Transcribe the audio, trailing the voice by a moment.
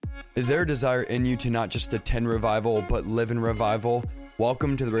Is there a desire in you to not just attend revival, but live in revival?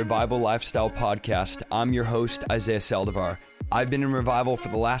 Welcome to the Revival Lifestyle Podcast. I'm your host, Isaiah Saldivar. I've been in revival for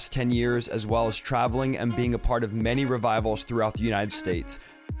the last 10 years, as well as traveling and being a part of many revivals throughout the United States.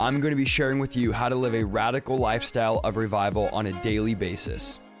 I'm going to be sharing with you how to live a radical lifestyle of revival on a daily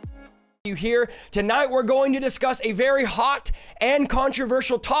basis. You here tonight, we're going to discuss a very hot and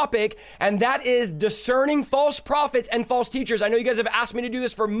controversial topic, and that is discerning false prophets and false teachers. I know you guys have asked me to do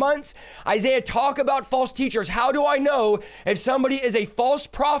this for months. Isaiah, talk about false teachers. How do I know if somebody is a false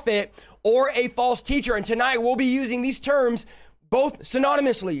prophet or a false teacher? And tonight we'll be using these terms both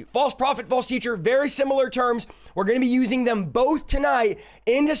synonymously. False prophet, false teacher, very similar terms. We're going to be using them both tonight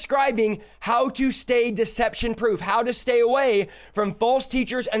in describing how to stay deception proof, how to stay away from false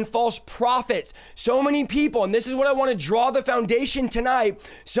teachers and false prophets. So many people, and this is what I want to draw the foundation tonight,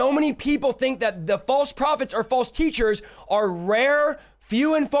 so many people think that the false prophets or false teachers are rare,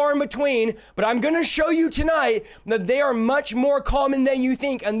 few and far in between, but I'm going to show you tonight that they are much more common than you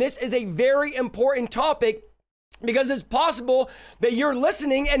think. And this is a very important topic, because it's possible that you're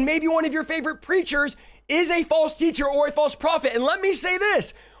listening and maybe one of your favorite preachers is a false teacher or a false prophet. And let me say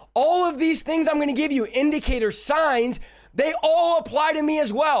this, all of these things I'm going to give you, indicators, signs, they all apply to me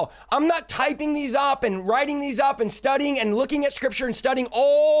as well. I'm not typing these up and writing these up and studying and looking at scripture and studying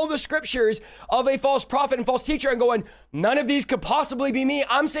all the scriptures of a false prophet and false teacher and going, none of these could possibly be me.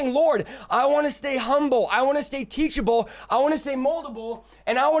 I'm saying, Lord, I want to stay humble. I want to stay teachable. I want to stay moldable.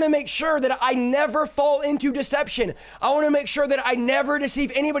 And I want to make sure that I never fall into deception. I want to make sure that I never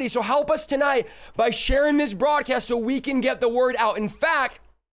deceive anybody. So help us tonight by sharing this broadcast so we can get the word out. In fact,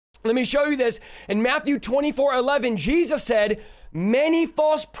 let me show you this. In Matthew 24:11, Jesus said, many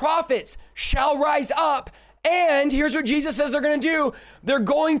false prophets shall rise up. And here's what Jesus says they're going to do. They're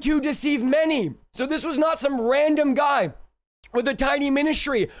going to deceive many. So this was not some random guy with a tiny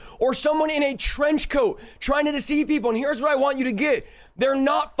ministry or someone in a trench coat trying to deceive people. And here's what I want you to get. They're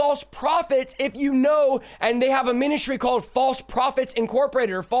not false prophets if you know, and they have a ministry called False Prophets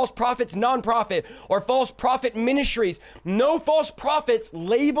Incorporated or False Prophets Nonprofit or False Prophet Ministries. No false prophets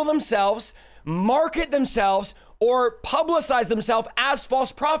label themselves, market themselves, or publicize themselves as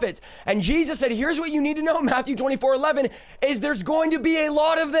false prophets. And Jesus said, here's what you need to know, Matthew 24:11, is there's going to be a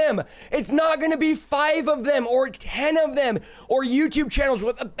lot of them. It's not going to be 5 of them or 10 of them or YouTube channels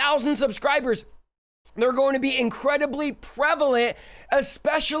with 1,000 subscribers. They're going to be incredibly prevalent,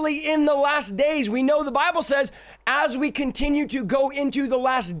 especially in the last days. We know the Bible says, as we continue to go into the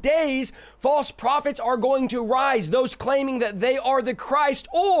last days, false prophets are going to rise, those claiming that they are the Christ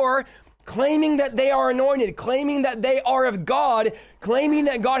or claiming that they are anointed, claiming that they are of God, claiming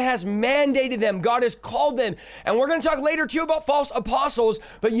that God has mandated them, God has called them. And we're going to talk later too about false apostles,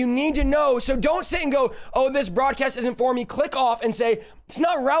 but you need to know. So don't sit and go, oh, this broadcast isn't for me. Click off and say, it's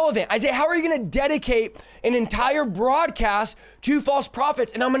not relevant. Isaiah, how are you going to dedicate an entire broadcast to false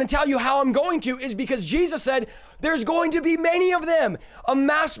prophets? And I'm going to tell you how I'm going to is because Jesus said there's going to be many of them. A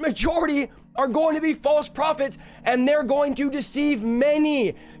mass majority are going to be false prophets and they're going to deceive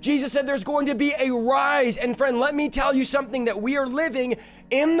many. Jesus said there's going to be a rise. And friend, let me tell you something, that we are living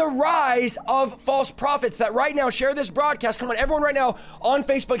in the rise of false prophets. That right now, share this broadcast. Come on, everyone right now on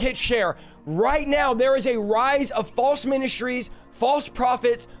Facebook, hit share. Right now, there is a rise of false ministries, false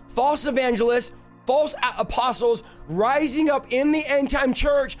prophets, false evangelists, false apostles rising up in the end time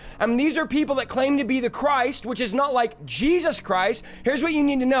church. And these are people that claim to be the Christ, which is not like Jesus Christ. Here's what you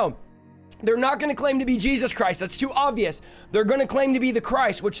need to know. They're not going to claim to be Jesus Christ. That's too obvious. They're going to claim to be the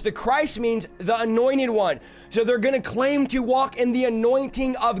Christ, which the Christ means the anointed one. So they're going to claim to walk in the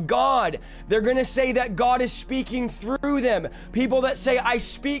anointing of God. They're going to say that God is speaking through them. People that say, I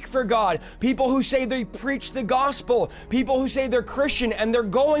speak for God. People who say they preach the gospel. People who say they're Christian and they're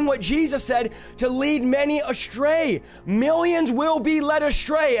going what Jesus said, to lead many astray. Millions will be led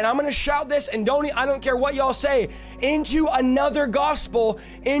astray. And I'm going to shout this, and I don't care what y'all say, into another gospel,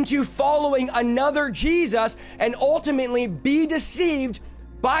 into following another Jesus, and ultimately be deceived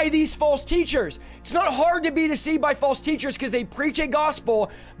by these false teachers. It's not hard to be deceived by false teachers because they preach a gospel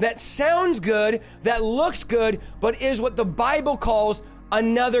that sounds good, that looks good, but is what the Bible calls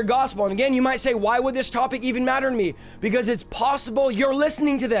another gospel. And again, you might say, why would this topic even matter to me? Because it's possible you're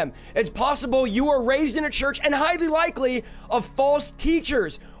listening to them. It's possible you were raised in a church and highly likely of false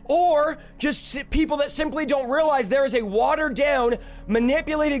teachers, or just people that simply don't realize there is a watered down,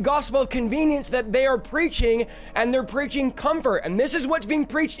 manipulated gospel of convenience that they are preaching, and they're preaching comfort. And this is what's being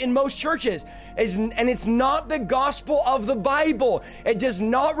preached in most churches, and it's not the gospel of the Bible. It does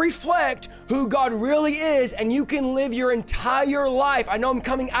not reflect who God really is, and you can live your entire life. I know I'm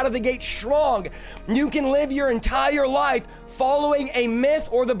coming out of the gate strong. You can live your entire life following a myth,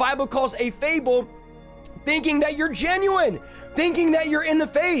 or the Bible calls a fable, thinking that you're genuine, thinking that you're in the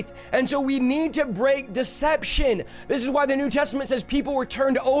faith. And so we need to break deception. This is why the New Testament says people were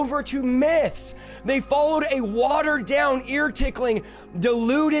turned over to myths. They followed a watered down, ear-tickling,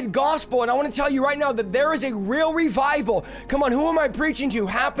 diluted gospel. And I want to tell you right now that there is a real revival. Come on, who am I preaching to?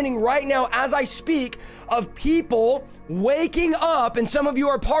 Happening right now as I speak, of people waking up, and some of you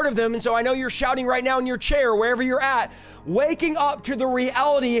are part of them, and so I know you're shouting right now in your chair, wherever you're at, waking up to the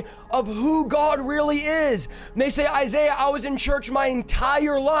reality of who God really is. And they say, Isaiah, I was in church my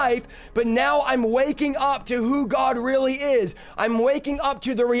entire life, but now I'm waking up to who God really is. I'm waking up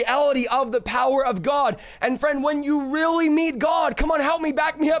to the reality of the power of God. And friend, when you really meet God, come on, help me,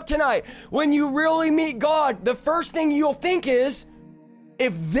 back me up tonight. When you really meet God, the first thing you'll think is,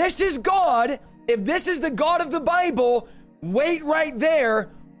 if this is God, if this is the God of the Bible, wait right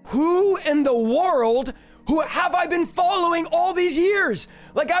there. Who in the world who have I been following all these years?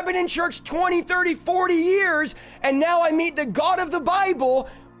 Like, I've been in church 20, 30, 40 years, and now I meet the God of the Bible.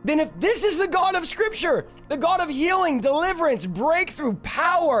 Then if this is the God of Scripture, the God of healing, deliverance, breakthrough,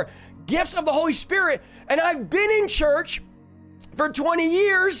 power, gifts of the Holy Spirit, and I've been in church for 20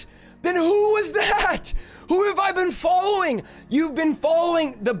 years, then who was that? Who have I been following? You've been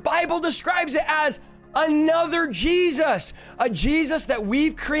following, the Bible describes it as another Jesus, a Jesus that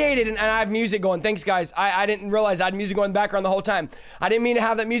we've created. And I have music going. Thanks, guys. I didn't realize I had music going in the background the whole time. I didn't mean to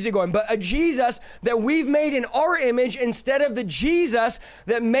have that music going, but a Jesus that we've made in our image instead of the Jesus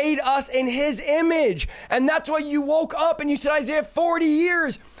that made us in his image. And that's why you woke up and you said, Isaiah, 40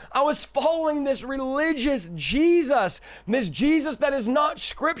 years I was following this religious Jesus, this Jesus that is not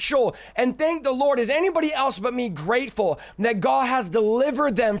scriptural. And thank the Lord, is anybody else but me grateful that God has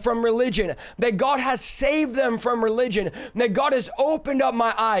delivered them from religion, that God has saved them from religion, that God has opened up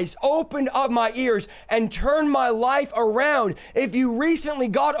my eyes, opened up my ears, and turned my life around. If you recently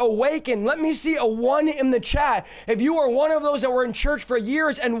got awakened, let me see a 1 in the chat. If you are one of those that were in church for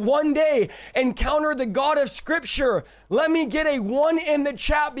years and one day encountered the God of Scripture, let me get a 1 in the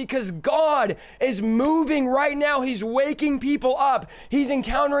chat, because God is moving right now. He's waking people up. He's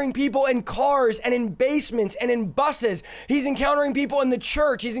encountering people in cars and in basements and in buses. He's encountering people in the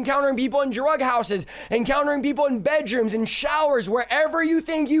church. He's encountering people in drug houses, encountering people in bedrooms and showers, wherever you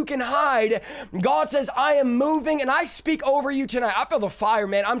think you can hide. God says, I am moving, and I speak over you tonight. I feel the fire,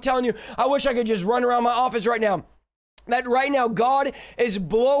 man. I'm telling you, I wish I could just run around my office right now. That right now God is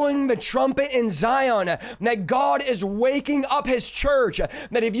blowing the trumpet in Zion, that God is waking up his church,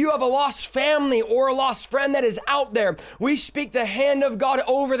 that if you have a lost family or a lost friend that is out there, we speak the hand of God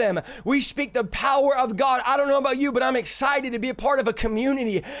over them. We speak the power of God. I don't know about you, but I'm excited to be a part of a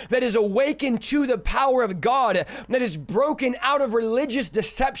community that is awakened to the power of God, that is broken out of religious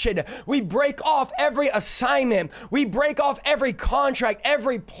deception. We break off every assignment. We break off every contract,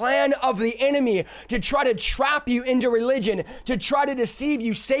 every plan of the enemy to try to trap you into religion, to try to deceive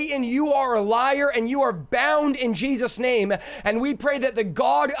you. Satan, you are a liar, and you are bound in Jesus' name. And we pray that the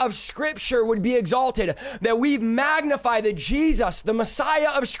God of Scripture would be exalted, that we magnify the Jesus, the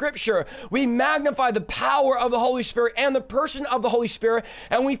Messiah of Scripture. We magnify the power of the Holy Spirit and the person of the Holy Spirit.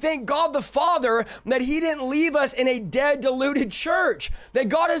 And we thank God the Father that he didn't leave us in a dead, deluded church, that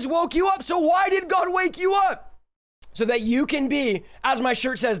God has woke you up. So why did God wake you up? So that you can be, as my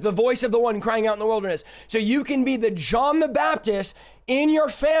shirt says, the voice of the one crying out in the wilderness. So you can be the John the Baptist in your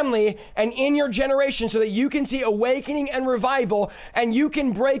family and in your generation, so that you can see awakening and revival, and you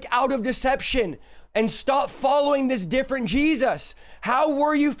can break out of deception and stop following this different Jesus. How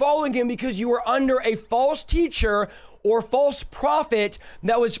were you following him? Because you were under a false teacher or false prophet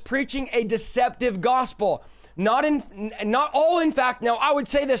that was preaching a deceptive gospel. Not all, in fact, now I would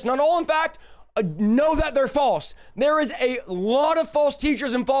say this, not all, in fact, know that they're false. There is a lot of false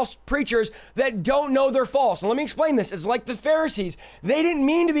teachers and false preachers that don't know they're false. And let me explain this. It's like the Pharisees. They didn't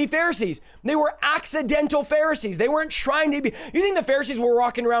mean to be Pharisees. They were accidental Pharisees. They weren't trying to be. You think the Pharisees were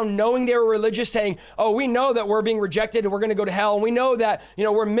walking around knowing they were religious, saying, oh, we know that we're being rejected and we're going to go to hell. And we know that,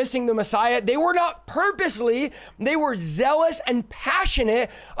 we're missing the Messiah. They were not purposely. They were zealous and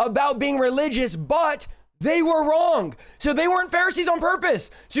passionate about being religious, but they were wrong. So they weren't Pharisees on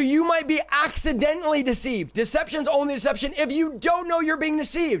purpose. So you might be accidentally deceived. Deception's only deception if you don't know you're being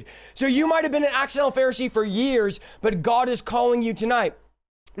deceived. So you might have been an accidental Pharisee for years, but God is calling you tonight.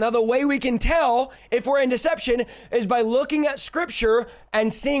 Now, the way we can tell if we're in deception is by looking at scripture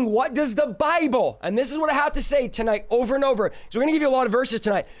and seeing what does the Bible, and this is what I have to say tonight over and over. So we're going to give you a lot of verses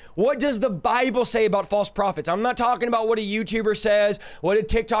tonight. What does the Bible say about false prophets? I'm not talking about what a YouTuber says, what a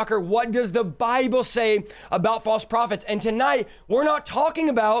TikToker, what does the Bible say about false prophets? And tonight, we're not talking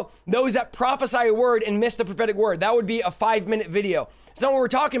about those that prophesy a word and miss the prophetic word. That would be a 5-minute video. It's not what we're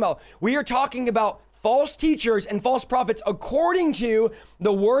talking about. We are talking about false teachers and false prophets according to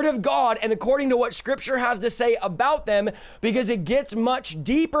the word of God and according to what scripture has to say about them, because it gets much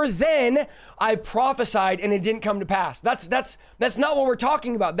deeper than I prophesied and it didn't come to pass. That's not what we're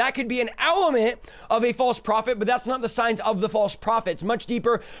talking about. That could be an element of a false prophet, but that's not the signs of the false prophet. It's much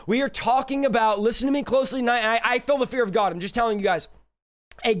deeper. We are talking about, listen to me closely tonight. I feel the fear of God. I'm just telling you guys,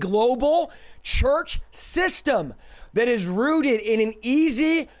 a global church system that is rooted in an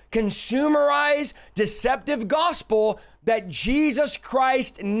easy, consumerized, deceptive gospel that Jesus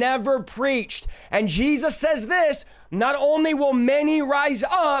Christ never preached. And Jesus says this, not only will many rise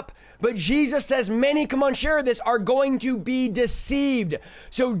up, but Jesus says many, come on, share this, are going to be deceived.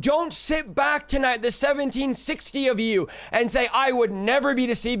 So don't sit back tonight, the 1760 of you, and say, I would never be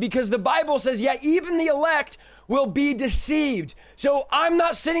deceived, because the Bible says, yeah, even the elect will be deceived. So I'm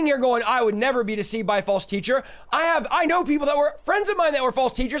not sitting here going, I would never be deceived by a false teacher. I know people that were friends of mine that were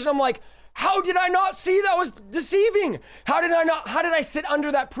false teachers, and I'm like, how did I not see that was deceiving? How did I sit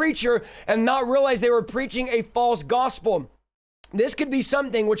under that preacher and not realize they were preaching a false gospel? This could be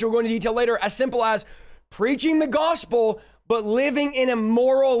something, which we're going to detail later, as simple as preaching the gospel, but living in a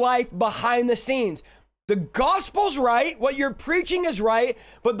moral life behind the scenes. The gospel's right, what you're preaching is right,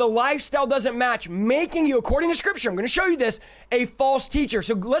 but the lifestyle doesn't match, making you, according to scripture, I'm going to show you this, a false teacher.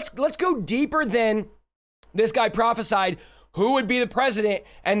 So let's go deeper than this guy prophesied who would be the president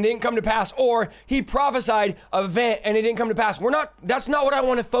and didn't come to pass, or he prophesied an event and it didn't come to pass. That's not what I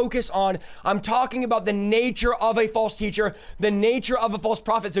want to focus on. I'm talking about the nature of a false teacher, the nature of a false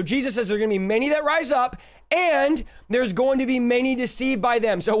prophet. So Jesus says there's going to be many that rise up, and there's going to be many deceived by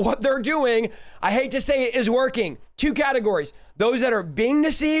them. So what they're doing, I hate to say it, is working. 2 categories: those that are being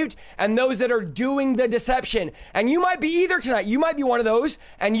deceived and those that are doing the deception. And you might be either tonight. You might be one of those,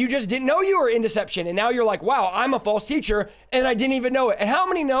 and you just didn't know you were in deception. And now you're like, wow, I'm a false teacher, and I didn't even know it. And how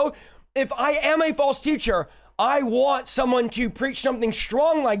many know, if I am a false teacher, I want someone to preach something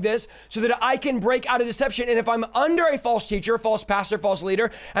strong like this so that I can break out of deception. And if I'm under a false teacher, false pastor, false leader,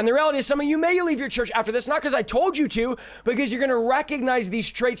 and the reality is some of you may leave your church after this, not because I told you to, because you're going to recognize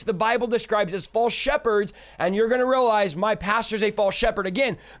these traits the Bible describes as false shepherds, and you're going to realize my pastor's a false shepherd.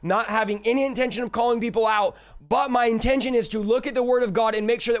 Again, not having any intention of calling people out, but my intention is to look at the word of God and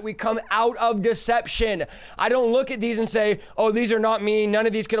make sure that we come out of deception. I don't look at these and say, oh, these are not me. None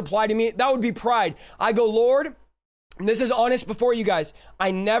of these could apply to me. That would be pride. I go, Lord, and this is honest before you guys, I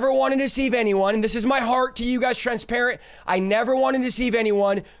never want to deceive anyone. And this is my heart to you guys, transparent. I never want to deceive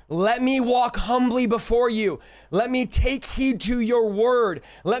anyone. Let me walk humbly before you. Let me take heed to your word.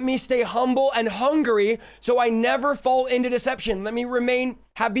 Let me stay humble and hungry so I never fall into deception. Let me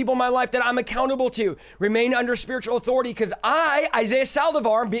have people in my life that I'm accountable to, remain under spiritual authority, because Isaiah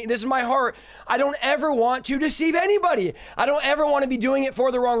Saldivar, this is my heart, I don't ever want to deceive anybody. I don't ever want to be doing it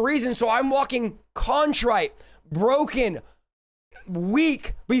for the wrong reason. So I'm walking contrite, broken,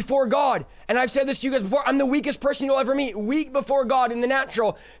 weak before God. And I've said this to you guys before, I'm the weakest person you'll ever meet, weak before God in the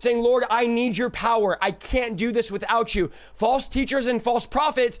natural, saying, Lord, I need your power. I can't do this without you. False teachers and false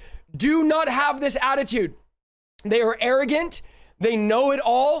prophets do not have this attitude. They are arrogant. They know it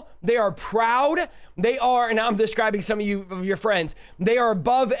all. They are proud. They are, and I'm describing some of your friends, they are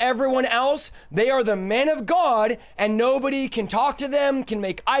above everyone else. They are the men of God, and nobody can talk to them, can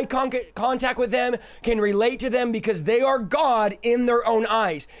make eye contact with them, can relate to them, because they are God in their own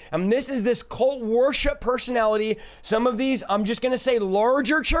eyes. And this is this cult worship personality. Some of these, I'm just going to say,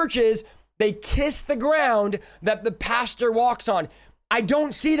 larger churches, they kiss the ground that the pastor walks on. I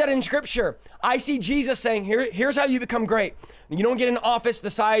don't see that in scripture. I see Jesus saying, here's how you become great. You don't get an office the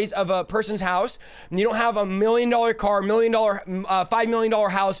size of a person's house. And you don't have $1 million car, $5 million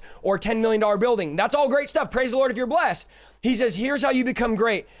house, or $10 million building. That's all great stuff. Praise the Lord if you're blessed. He says, here's how you become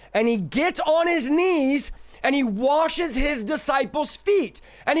great. And he gets on his knees and he washes his disciples' feet.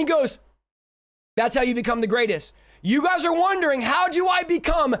 And he goes, that's how you become the greatest. You guys are wondering, how do I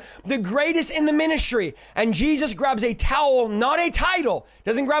become the greatest in the ministry? And Jesus grabs a towel, not a title.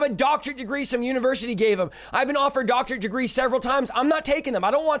 Doesn't grab a doctorate degree some university gave him. I've been offered doctorate degrees several times. I'm not taking them.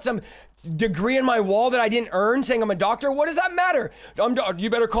 I don't want some degree in my wall that I didn't earn saying I'm a doctor. What does that matter? You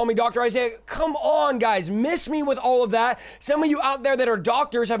better call me Dr. Isaiah. Come on, guys. Miss me with all of that. Some of you out there that are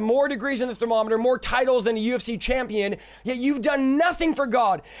doctors have more degrees in the thermometer, more titles than a UFC champion, yet you've done nothing for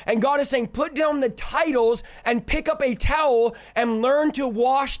God. And God is saying, put down the titles and pick up a towel and learn to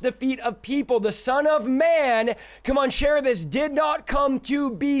wash the feet of people. The Son of Man, come on, share this, did not come to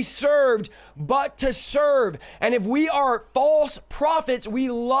be served, but to serve. And if we are false prophets,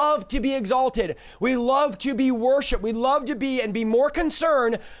 we love to be exalted. We love to be worshiped. We love to be more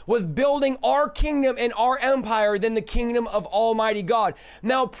concerned with building our kingdom and our empire than the kingdom of Almighty God.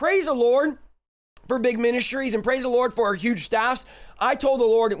 Now, praise the Lord for big ministries and praise the Lord for our huge staffs. I told the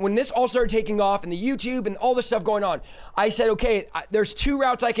Lord when this all started taking off and the YouTube and all this stuff going on, I said, okay, there's two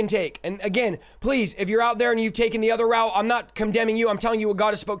routes I can take. And again, please, if you're out there and you've taken the other route, I'm not condemning you. I'm telling you what God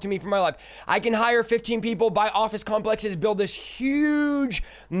has spoke to me for my life. I can hire 15 people, buy office complexes, build this huge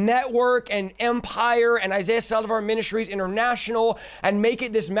network and empire and Isaiah Saldivar Ministries International and make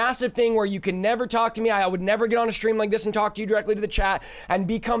it this massive thing where you can never talk to me. I would never get on a stream like this and talk to you directly to the chat and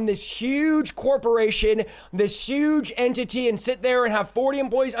become this huge corporation, this huge entity and sit there and have 40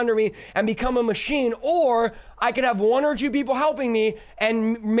 employees under me and become a machine. Or I could have one or two people helping me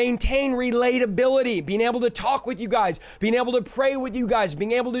and maintain relatability, being able to talk with you guys, being able to pray with you guys,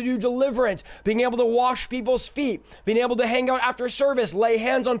 being able to do deliverance, being able to wash people's feet, being able to hang out after service, lay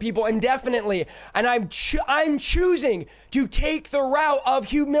hands on people indefinitely. And I'm choosing to take the route of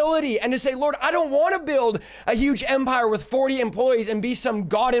humility and to say, Lord, I don't want to build a huge empire with 40 employees and be some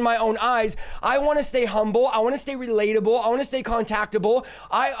God in my own eyes. I want to stay humble. I want to stay relatable. I want to stay contactable.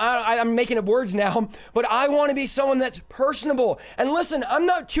 I'm making up words now, but I want to be someone that's personable. And listen, I'm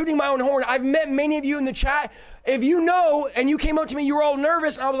not tooting my own horn. I've met many of you in the chat. If you know, and you came up to me, you were all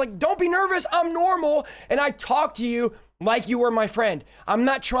nervous, and I was like, don't be nervous, I'm normal. And I talked to you like you were my friend. I'm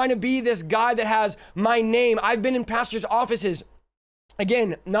not trying to be this guy that has my name. I've been in pastors' offices.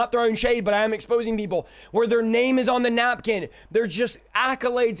 Again, not throwing shade, but I am exposing people where their name is on the napkin. There's just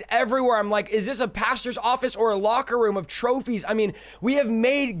accolades everywhere. I'm like, is this a pastor's office or a locker room of trophies? I mean, we have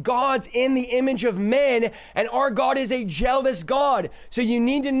made gods in the image of men, and our God is a jealous God. So you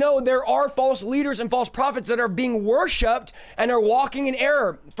need to know there are false leaders and false prophets that are being worshiped and are walking in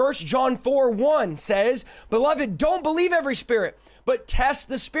error. 1 John 4:1 says, beloved, don't believe every spirit, but test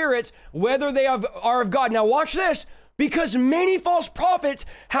the spirits, whether they are of God. Now watch this. Because many false prophets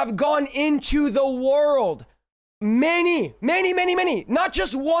have gone into the world. Many, not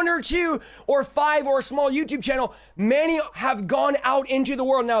just one or two or five or a small YouTube channel. Many have gone out into the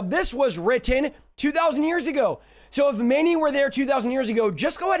world. Now, this was written 2,000 years ago. So if many were there 2,000 years ago,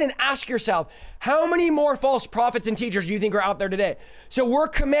 just go ahead and ask yourself, how many more false prophets and teachers do you think are out there today? So we're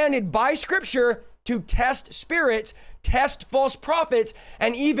commanded by Scripture to test spirits, test false prophets,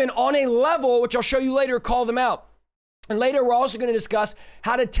 and even on a level, which I'll show you later, call them out. And later, we're also going to discuss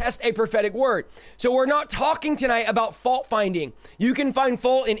how to test a prophetic word. So we're not talking tonight about fault finding. You can find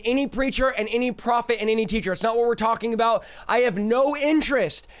fault in any preacher and any prophet and any teacher. It's not what we're talking about. I have no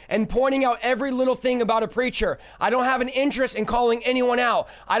interest in pointing out every little thing about a preacher. I don't have an interest in calling anyone out.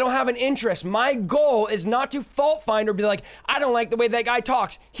 I don't have an interest. My goal is not to fault find or be like, I don't like the way that guy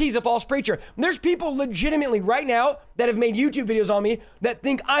talks. He's a false preacher. And there's people legitimately right now that have made YouTube videos on me that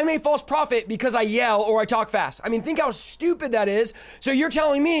think I'm a false prophet because I yell or I talk fast. I mean, think how stupid that is. So you're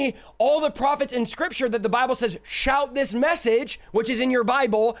telling me all the prophets in Scripture that the Bible says shout this message, which is in your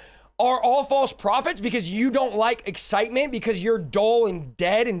Bible, are all false prophets because you don't like excitement, because you're dull and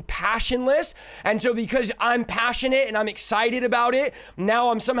dead and passionless. And so because I'm passionate and I'm excited about it, now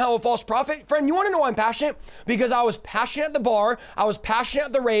I'm somehow a false prophet. Friend, you want to know why I'm passionate? Because I was passionate at the bar. I was passionate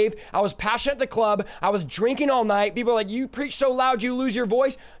at the rave. I was passionate at the club. I was drinking all night. People are like, you preach so loud, you lose your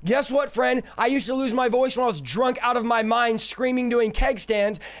voice. Guess what, friend? I used to lose my voice when I was drunk out of my mind, screaming, doing keg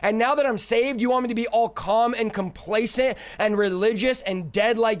stands. And now that I'm saved, you want me to be all calm and complacent and religious and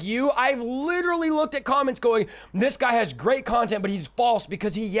dead like you? I've literally looked at comments going, this guy has great content, but he's false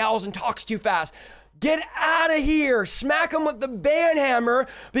because he yells and talks too fast. Get out of here. Smack him with the ban hammer,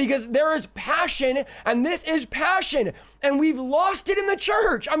 because there is passion, and this is passion. And we've lost it in the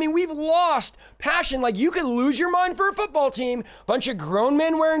church. I mean, we've lost passion. Like, you could lose your mind for a football team, bunch of grown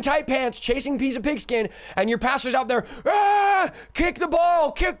men wearing tight pants, chasing a piece of pigskin, and your pastor's out there, kick the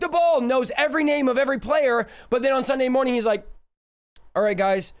ball, knows every name of every player. But then on Sunday morning, he's like, all right,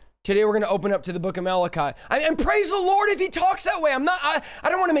 guys, today we're going to open up to the book of Malachi. And praise the Lord if he talks that way. I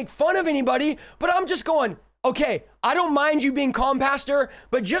don't want to make fun of anybody, but I'm just going, okay, I don't mind you being calm, pastor,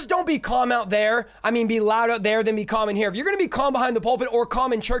 but just don't be calm out there. I mean, be loud out there, then be calm in here. If you're going to be calm behind the pulpit or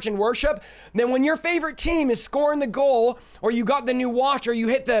calm in church and worship, then when your favorite team is scoring the goal, or you got the new watch, or you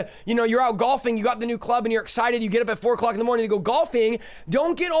hit the, you're out golfing, you got the new club and you're excited, you get up at 4 o'clock in the morning to go golfing,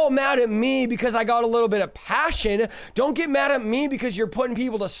 don't get all mad at me because I got a little bit of passion. Don't get mad at me because you're putting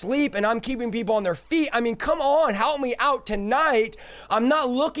people to sleep and I'm keeping people on their feet. I mean, come on, help me out tonight. I'm not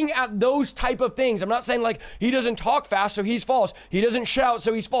looking at those type of things. I'm not saying like he doesn't talk fast, so he's false. He doesn't shout,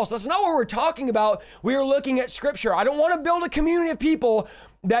 so he's false. That's not what we're talking about. We're looking at scripture. I don't want to build a community of people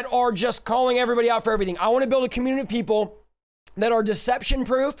that are just calling everybody out for everything. I want to build a community of people that are deception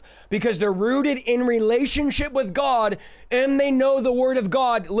proof because they're rooted in relationship with God and they know the word of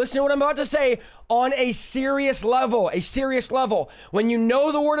God. Listen to what I'm about to say on a serious level, When you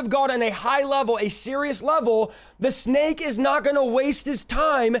know the word of God on a high level, a serious level, the snake is not going to waste his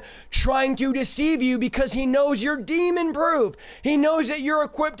time trying to deceive you because he knows you're demon proof. He knows that you're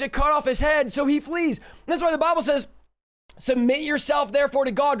equipped to cut off his head, so he flees. And that's why the Bible says, submit yourself therefore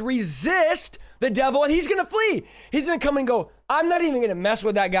to God, resist the devil, and he's going to flee. He's going to come and go, I'm not even going to mess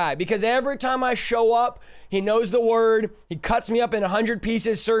with that guy because every time I show up, he knows the word. He cuts me up in 100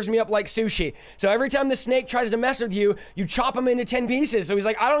 pieces, serves me up like sushi. So every time the snake tries to mess with you, you chop him into 10 pieces. So he's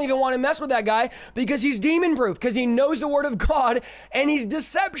like, I don't even want to mess with that guy because he's demon proof, because he knows the word of God and he's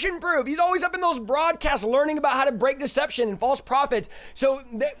deception proof. He's always up in those broadcasts learning about how to break deception and false prophets. So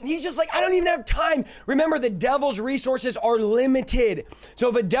he's just like, I don't even have time. Remember, the devil's resources are limited. So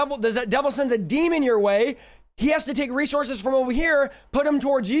if the devil sends a demon your way, he has to take resources from over here, put them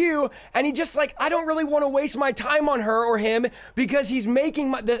towards you, and he just like, I don't really want to waste my time on her or him because he's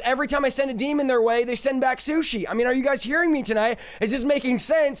making every time I send a demon their way, they send back sushi. I mean, are you guys hearing me tonight? Is this making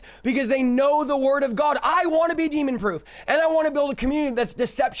sense? Because they know the word of God. I want to be demon proof, and I want to build a community that's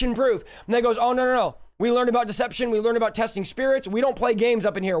deception proof. And that goes, oh, no. We learned about deception. We learned about testing spirits. We don't play games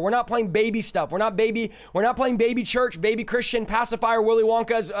up in here. We're not playing baby stuff. We're not playing baby church, baby Christian, pacifier, Willy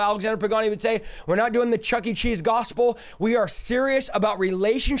Wonka, as Alexander Pagani would say. We're not doing the Chuck E. Cheese gospel. We are serious about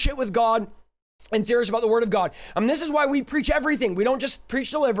relationship with God and serious about the word of God. This is why we preach everything. We don't just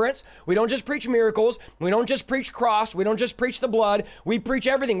preach deliverance. We don't just preach miracles. We don't just preach cross. We don't just preach the blood. We preach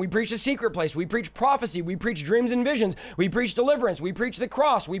everything. We preach the secret place. We preach prophecy. We preach dreams and visions. We preach deliverance. We preach the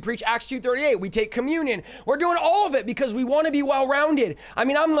cross. We preach Acts 2:38. We take communion. We're doing all of it because we want to be well-rounded.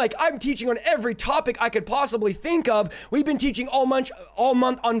 I'm teaching on every topic I could possibly think of. We've been teaching all month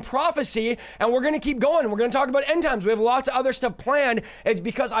on prophecy, and we're going to keep going. We're going to talk about end times. We have lots of other stuff planned. It's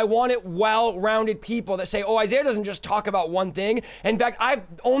because I want it well-rounded people that say, oh, Isaiah doesn't just talk about one thing. In fact, I've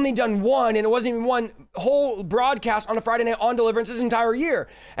only done one, and it wasn't even one whole broadcast on a Friday night on deliverance this entire year.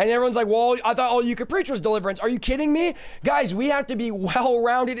 And everyone's like, well, I thought all you could preach was deliverance. Are you kidding me? Guys, we have to be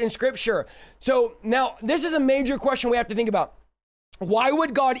well-rounded in scripture. So now this is a major question we have to think about. Why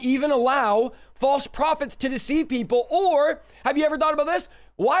would God even allow false prophets to deceive people? Or have you ever thought about this?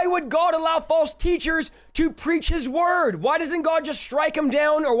 Why would God allow false teachers to preach his word? Why doesn't God just strike them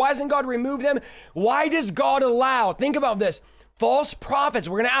down? Or why doesn't God remove them? Why does God allow, think about this, false prophets,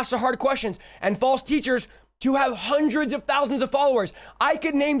 we're going to ask the hard questions, and false teachers to have hundreds of thousands of followers? I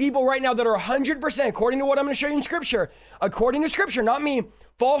could name people right now that are 100%, according to what I'm going to show you in scripture, not me,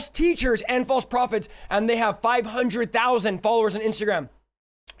 false teachers and false prophets, and they have 500,000 followers on Instagram.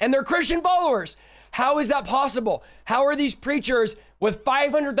 And they're Christian followers. How is that possible? How are these preachers with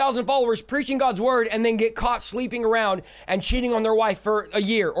 500,000 followers preaching God's word and then get caught sleeping around and cheating on their wife for a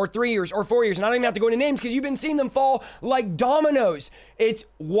year or 3 years or 4 years? And I don't even have to go into names because you've been seeing them fall like dominoes. It's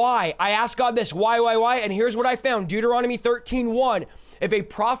why. I asked God this, why? And here's what I found. Deuteronomy 13:1. If a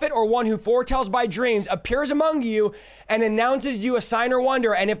prophet or one who foretells by dreams appears among you and announces you a sign or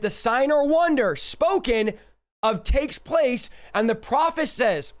wonder, and if the sign or wonder spoken of takes place, and the prophet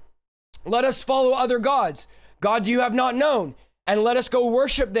says, let us follow other gods you have not known, and let us go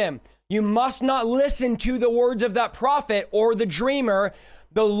worship them, you must not listen to the words of that prophet or the dreamer.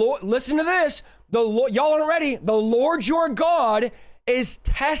 The Lord, listen to this, the Lord, y'all aren't ready. The Lord your God is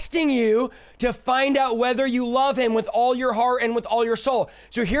testing you to find out whether you love him with all your heart and with all your soul.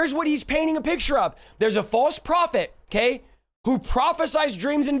 So here's what he's painting a picture of. There's a false prophet, okay, who prophesies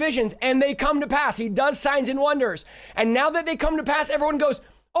dreams and visions, and they come to pass. He does signs and wonders. And now that they come to pass, everyone goes,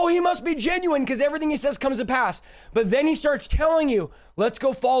 oh, he must be genuine because everything he says comes to pass. But then he starts telling you, let's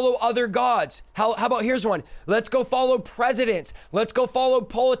go follow other gods. How about, here's one. Let's go follow presidents. Let's go follow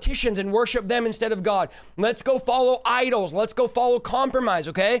politicians and worship them instead of God. Let's go follow idols. Let's go follow compromise,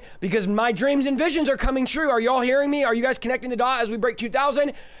 okay? Because my dreams and visions are coming true. Are y'all hearing me? Are you guys connecting the dot as we break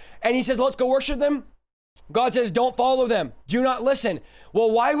 2000? And he says, let's go worship them. God says, don't follow them. Do not listen.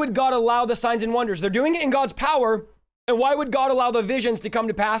 Well, why would God allow the signs and wonders? They're doing it in God's power. And why would God allow the visions to come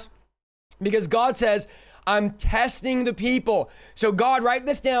to pass? Because God says, I'm testing the people. So God, write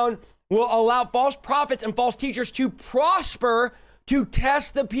this down, will allow false prophets and false teachers to prosper to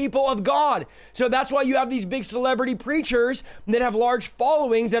test the people of God. So that's why you have these big celebrity preachers that have large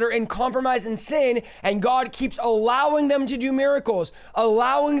followings that are in compromise and sin, and God keeps allowing them to do miracles,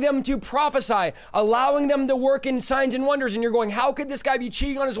 allowing them to prophesy, allowing them to work in signs and wonders. And you're going, how could this guy be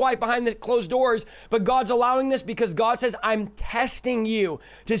cheating on his wife behind the closed doors? But God's allowing this because God says, I'm testing you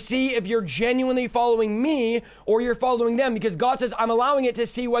to see if you're genuinely following me or you're following them, because God says, I'm allowing it to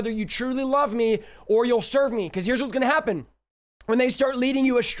see whether you truly love me or you'll serve me. Because here's what's going to happen. When they start leading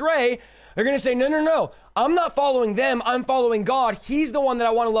you astray, they're going to say, no, I'm not following them. I'm following God. He's the one that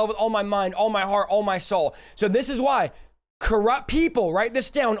I want to love with all my mind, all my heart, all my soul. So this is why corrupt people, write this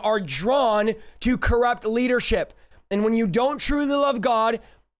down, are drawn to corrupt leadership. And when you don't truly love God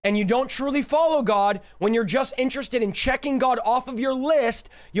and you don't truly follow God, when you're just interested in checking God off of your list,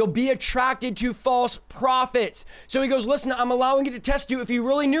 you'll be attracted to false prophets. So he goes, listen, I'm allowing it to test you. If you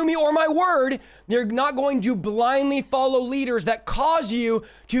really knew me or my word, you're not going to blindly follow leaders that cause you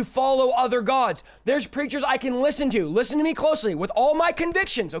to follow other gods. There's preachers I can listen to. Listen to me closely with all my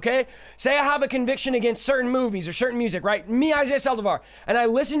convictions, okay? Say I have a conviction against certain movies or certain music, right? Me, Isaiah Saldivar, and I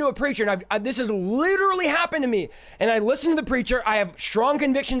listen to a preacher, and this has literally happened to me, and I listen to the preacher, I have strong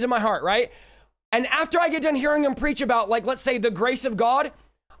convictions in my heart, right? And after I get done hearing him preach about, like, let's say the grace of God,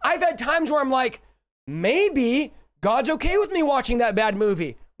 I've had times where I'm like, maybe God's okay with me watching that bad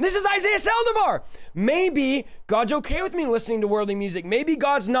movie. This is Isaiah Saldivar. Maybe God's okay with me listening to worldly music. Maybe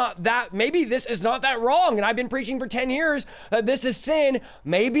maybe this is not that wrong. And I've been preaching for 10 years that this is sin.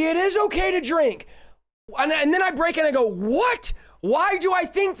 Maybe it is okay to drink. And then I break and I go, what? Why do I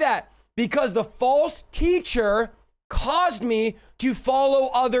think that? Because the false teacher caused me to follow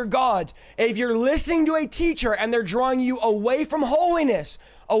other gods. If you're listening to a teacher and they're drawing you away from holiness,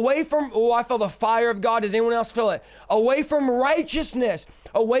 away from, I feel the fire of God. Does anyone else feel it? Away from righteousness,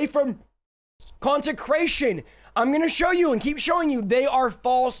 away from consecration. I'm going to show you and keep showing you they are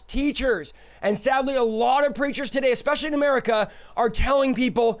false teachers. And sadly, a lot of preachers today, especially in America, are telling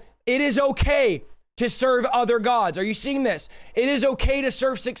people it is okay to serve other gods. Are you seeing this? It is okay to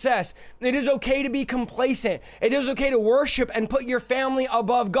serve success. It is okay to be complacent. It is okay to worship and put your family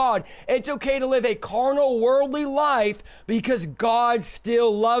above God. It's okay to live a carnal, worldly life because God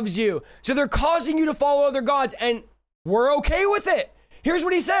still loves you. So they're causing you to follow other gods, and we're okay with it. Here's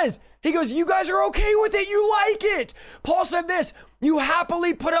what he says. He goes, you guys are okay with it. You like it. Paul said this, you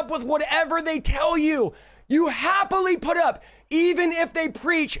happily put up with whatever they tell you. You happily put up, even if they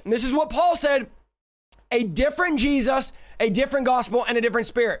preach, and this is what Paul said, a different Jesus, a different gospel, and a different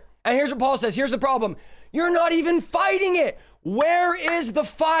spirit. And here's what Paul says. Here's the problem. You're not even fighting it. Where is the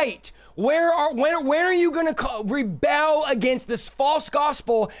fight? When are you going to rebel against this false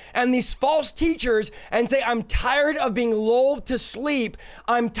gospel and these false teachers and say, I'm tired of being lulled to sleep.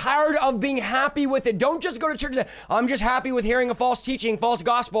 I'm tired of being happy with it. Don't just go to church and say, I'm just happy with hearing a false teaching, false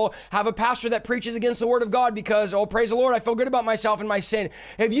gospel, have a pastor that preaches against the word of God because, oh, praise the Lord, I feel good about myself and my sin.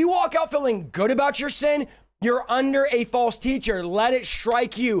 If you walk out feeling good about your sin, you're under a false teacher. Let it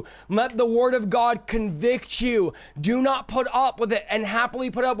strike you. Let the word of God convict you. Do not put up with it and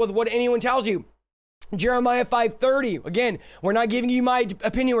happily put up with what anyone tells you. Jeremiah 5:30. Again, we're not giving you my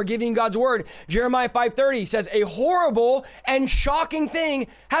opinion. We're giving you God's word. Jeremiah 5:30 says, a horrible and shocking thing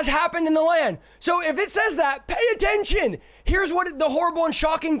has happened in the land. So if it says that, pay attention. Here's what the horrible and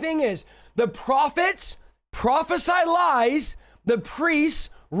shocking thing is. The prophets prophesy lies. The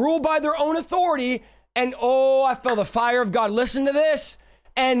priests rule by their own authority. And oh, I feel the fire of God. Listen to this.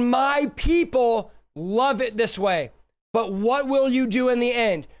 And my people love it this way. But what will you do in the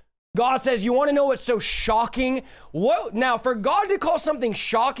end? God says, you want to know what's so shocking? Now, for God to call something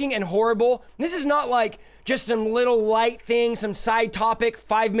shocking and horrible, this is not like just some little light thing, some side topic,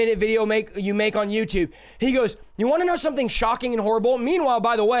 5-minute video you make on YouTube. He goes, you want to know something shocking and horrible? Meanwhile,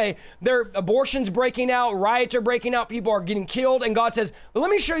 by the way, there are abortions breaking out, riots are breaking out, people are getting killed. And God says, well,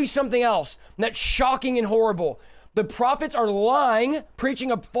 let me show you something else that's shocking and horrible. The prophets are lying,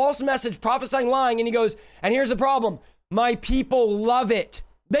 preaching a false message, prophesying, lying. And he goes, and here's the problem. My people love it.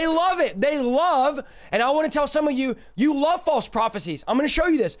 They love it. They love, and I want to tell some of you, you love false prophecies. I'm going to show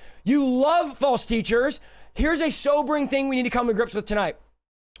you this. You love false teachers. Here's a sobering thing we need to come to grips with tonight.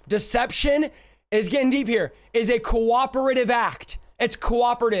 Deception is getting deep here, is a cooperative act. It's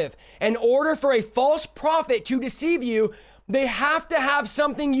cooperative. In order for a false prophet to deceive you, they have to have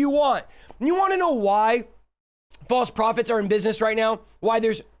something you want. And you want to know why false prophets are in business right now? Why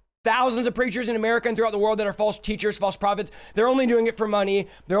there's thousands of preachers in America and throughout the world that are false teachers, false prophets. They're only doing it for money.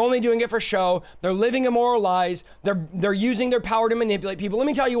 They're only doing it for show. They're living immoral lies. They're using their power to manipulate people. Let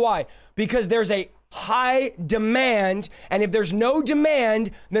me tell you why. Because there's a high demand, and if there's no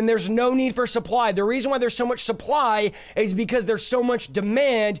demand, then there's no need for supply. The reason why there's so much supply is because there's so much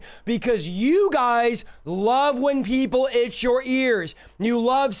demand, because you guys love when people itch your ears. You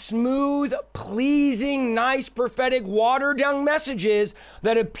love smooth, pleasing, nice, prophetic, watered down messages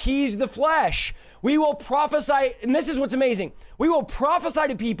that appease the flesh. We will prophesy, and this is what's amazing. We will prophesy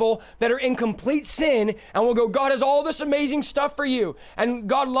to people that are in complete sin, and we'll go, God has all this amazing stuff for you, and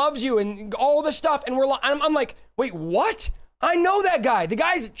God loves you, and all this stuff. And I'm like, wait, what? I know that guy. The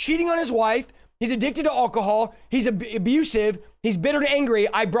guy's cheating on his wife. He's addicted to alcohol. He's abusive. He's bitter and angry.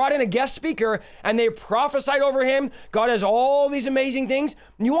 I brought in a guest speaker, and they prophesied over him. God has all these amazing things.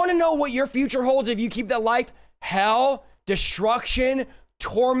 You want to know what your future holds if you keep that life? Hell, destruction,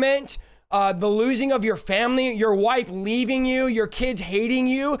 torment, the losing of your family, your wife leaving you, your kids hating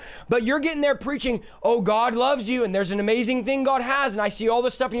you, but you're getting there preaching, oh, God loves you, and there's an amazing thing God has, and I see all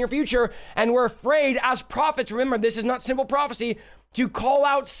this stuff in your future, and we're afraid as prophets, remember, this is not simple prophecy, to call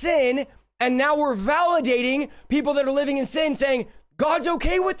out sin, and now we're validating people that are living in sin, saying, God's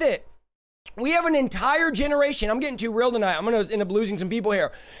okay with it. We have an entire generation, I'm getting too real tonight, I'm going to end up losing some people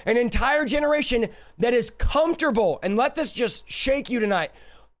here, an entire generation that is comfortable, and let this just shake you tonight,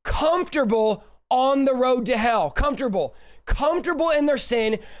 comfortable on the road to hell, comfortable in their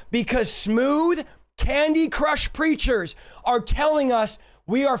sin, because smooth Candy Crush preachers are telling us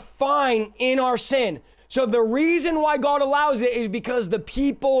we are fine in our sin. So the reason why God allows it is because the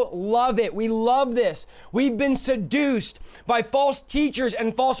people love it. We love this. We've been seduced by false teachers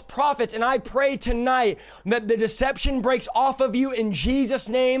and false prophets. And I pray tonight that the deception breaks off of you in Jesus'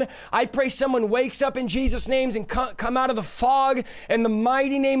 name. I pray someone wakes up in Jesus' name and come out of the fog in the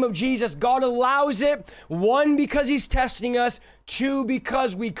mighty name of Jesus. God allows it. One, because he's testing us. Two,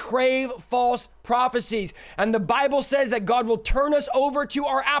 because we crave false prophecies. And the Bible says that God will turn us over to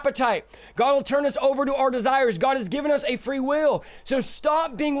our appetite. God will turn us over to our desires. God has given us a free will. So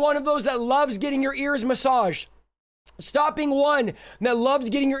stop being one of those that loves getting your ears massaged. Stop being one that loves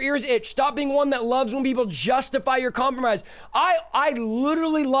getting your ears itched. Stop being one that loves when people justify your compromise. I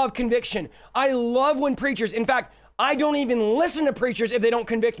literally love conviction. I love when preachers, in fact, I don't even listen to preachers if they don't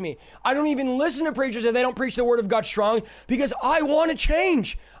convict me. I don't even listen to preachers if they don't preach the word of God strong, because I want to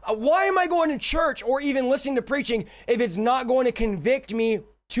change. Why am I going to church or even listening to preaching if it's not going to convict me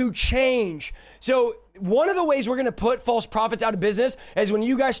to change? So one of the ways we're going to put false prophets out of business is when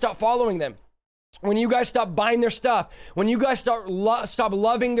you guys stop following them. When you guys stop buying their stuff. When you guys stop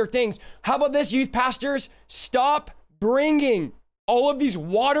loving their things. How about this, youth pastors? Stop bringing all of these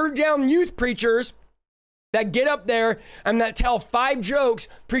watered down youth preachers that get up there and that tell 5 jokes,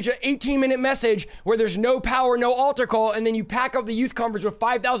 preach an 18-minute message where there's no power, no altar call, and then you pack up the youth conference with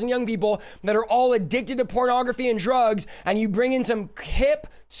 5,000 young people that are all addicted to pornography and drugs, and you bring in some hip,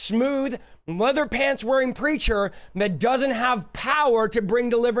 smooth, leather pants wearing preacher that doesn't have power to bring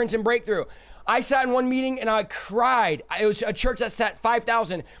deliverance and breakthrough. I sat in one meeting and I cried. It was a church that sat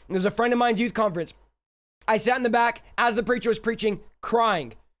 5,000. It was a friend of mine's youth conference. I sat in the back as the preacher was preaching,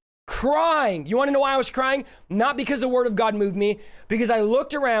 crying. You want to know why I was crying? Not because the word of God moved me, because I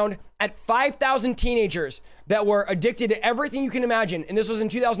looked around at 5,000 teenagers that were addicted to everything you can imagine. And this was in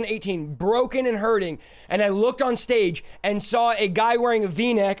 2018, broken and hurting. And I looked on stage and saw a guy wearing a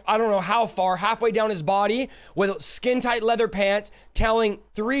V-neck, I don't know how far, halfway down his body, with skin-tight leather pants, telling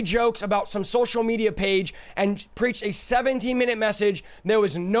 3 jokes about some social media page, and preached a 17-minute message. There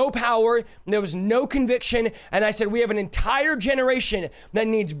was no power, there was no conviction. And I said, we have an entire generation that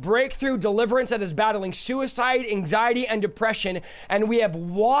needs breakthrough deliverance, that is battling suicide, anxiety, and depression. And we have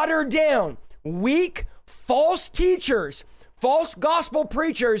watered down, weak, false teachers, false gospel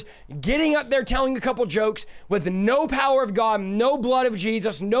preachers getting up there telling a couple jokes with no power of God, no blood of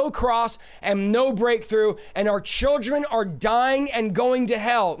Jesus, no cross, and no breakthrough. And our children are dying and going to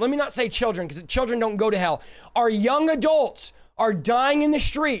hell. Let me not say children, because children don't go to hell. Our young adults are dying in the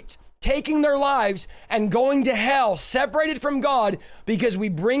street, taking their lives and going to hell, separated from God, because we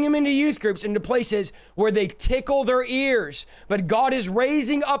bring them into youth groups, into places where they tickle their ears. But God is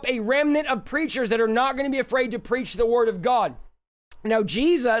raising up a remnant of preachers that are not going to be afraid to preach the word of God. Now,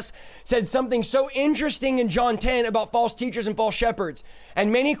 Jesus said something so interesting in John 10 about false teachers and false shepherds.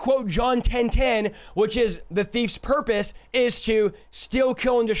 And many quote John 10:10, which is the thief's purpose is to steal,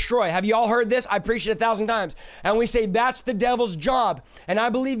 kill, and destroy. Have you all heard this? I preached it 1,000 times. And we say that's the devil's job. And I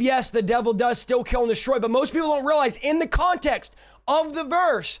believe, yes, the devil does steal, kill, and destroy. But most people don't realize in the context of the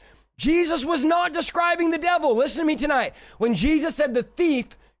verse, Jesus was not describing the devil. Listen to me tonight. When Jesus said the thief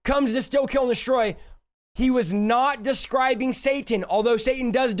comes to steal, kill, and destroy. He was not describing Satan, although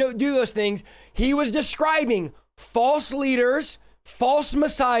Satan does do those things. He was describing false leaders, false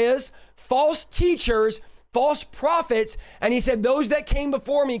messiahs, false teachers, false prophets. And he said, those that came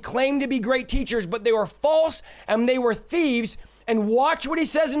before me claimed to be great teachers, but they were false and they were thieves. And watch what he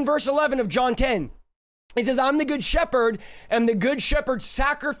says in verse 11 of John 10. He says, I'm the good shepherd, and the good shepherd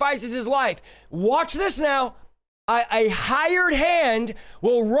sacrifices his life. Watch this now. A hired hand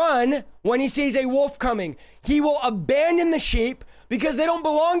will run when he sees a wolf coming. He will abandon the sheep because they don't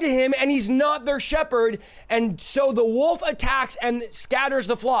belong to him and he's not their shepherd. And so the wolf attacks and scatters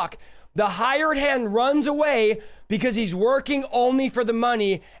the flock. The hired hand runs away because he's working only for the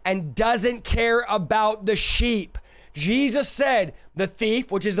money and doesn't care about the sheep. Jesus said, the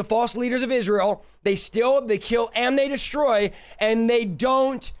thief, which is the false leaders of Israel, they steal, they kill, and they destroy, and they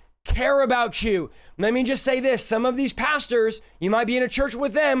don't care about you. Let me just say this. Some of these pastors, you might be in a church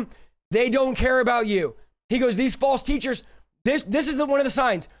with them, they don't care about you. He goes, these false teachers, this is one of the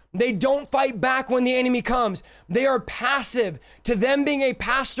signs. They don't fight back when the enemy comes. They are passive. To them, being a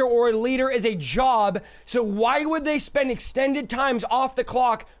pastor or a leader is a job. So why would they spend extended times off the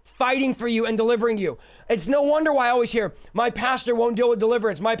clock fighting for you and delivering you? It's no wonder why I always hear, my pastor won't deal with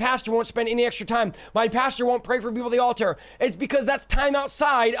deliverance. My pastor won't spend any extra time. My pastor won't pray for people at the altar. It's because that's time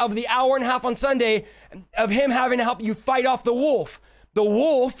outside of the hour and a half on Sunday of him having to help you fight off the wolf. The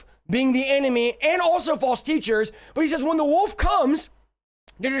wolf being the enemy and also false teachers. But he says, when the wolf comes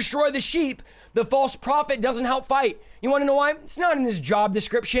to destroy the sheep, the false prophet doesn't help fight. You want to know why? It's not in his job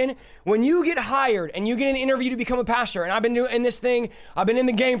description. When you get hired and you get an interview to become a pastor, and I've been doing this thing, I've been in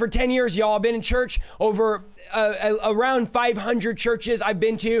the game for 10 years, y'all. I've been in church over around 500 churches I've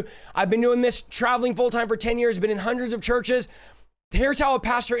been to. I've been doing this traveling full-time for 10 years, been in hundreds of churches. Here's how a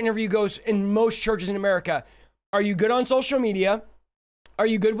pastor interview goes in most churches in America. Are you good on social media? Are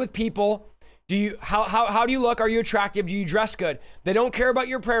you good with people? How do you look? Are you attractive? Do you dress good? They don't care about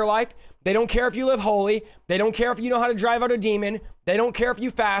your prayer life. They don't care if you live holy. They don't care if you know how to drive out a demon. They don't care if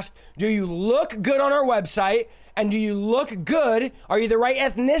you fast. Do you look good on our website? And do you look good? Are you the right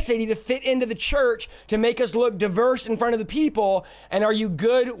ethnicity to fit into the church to make us look diverse in front of the people? And are you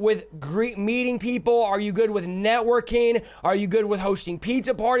good with meeting people? Are you good with networking? Are you good with hosting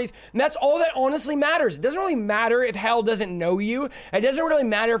pizza parties? And that's all that honestly matters. It doesn't really matter if hell doesn't know you. It doesn't really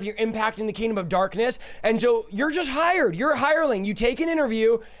matter if you're impacting the kingdom of darkness. And so you're just hired. You're a hireling. You take an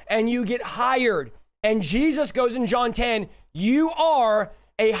interview and you get hired. And Jesus goes in John 10, you are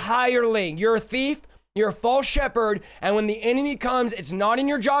a hireling. You're a thief. You're a false shepherd, and when the enemy comes, it's not in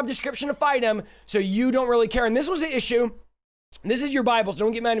your job description to fight him, so you don't really care. And this was the issue. This is your Bible, so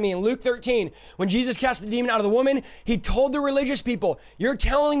don't get mad at me. In Luke 13, when Jesus cast the demon out of the woman, he told the religious people, you're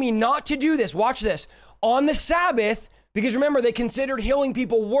telling me not to do this. Watch this. On the Sabbath, because remember, they considered healing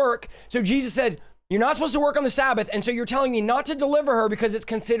people work. So Jesus said, you're not supposed to work on the Sabbath, and so you're telling me not to deliver her because it's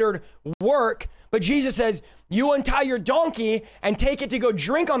considered work. But Jesus says, you untie your donkey and take it to go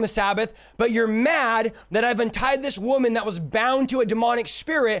drink on the Sabbath, but you're mad that I've untied this woman that was bound to a demonic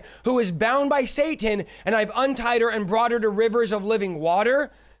spirit who is bound by Satan, and I've untied her and brought her to rivers of living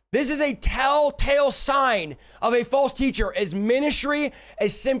water. This is a telltale sign of a false teacher. His ministry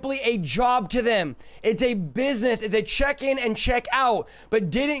is simply a job to them. It's a business. It's a check in and check out. But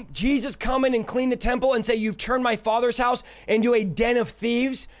didn't Jesus come in and clean the temple and say, you've turned my Father's house into a den of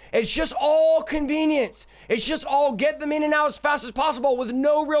thieves? It's just all convenience. It's just all get them in and out as fast as possible with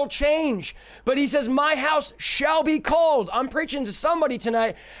no real change. But he says, my house shall be called, I'm preaching to somebody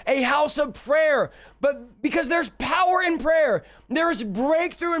tonight, a house of prayer. But because there's power in prayer, there is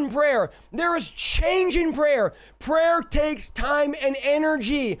breakthrough in prayer, there is change in prayer. Prayer takes time and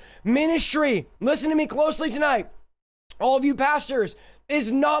energy. Ministry, listen to me closely tonight. All of you pastors,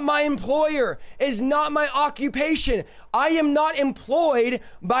 is not my employer, is not my occupation. I am not employed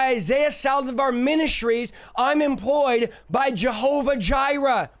by Isaiah Saldivar Ministries. I'm employed by Jehovah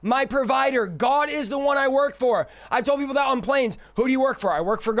Jireh, my provider. God is the one I work for. I told people that on planes. Who do you work for? I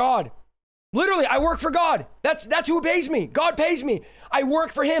work for God. Literally, I work for God. That's who pays me. God pays me. I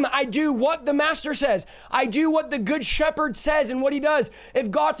work for him. I do what the master says. I do what the good shepherd says and what he does.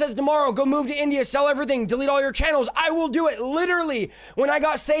 If God says tomorrow, go move to India, sell everything, delete all your channels, I will do it. Literally, when I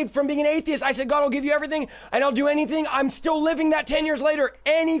got saved from being an atheist, I said, God will give you everything and I'll do anything. I'm still living that 10 years later.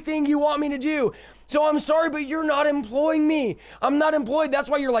 Anything you want me to do. So I'm sorry, but you're not employing me. I'm not employed. That's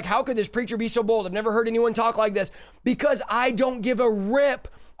why you're like, how could this preacher be so bold? I've never heard anyone talk like this. Because I don't give a rip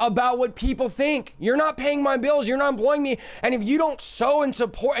about what people think. You're not paying my bills. You're not employing me. And if you don't sow and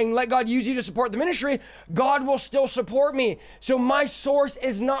support and let God use you to support the ministry, God will still support me. So my source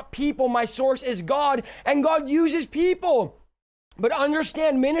is not people. My source is God, and God uses people. But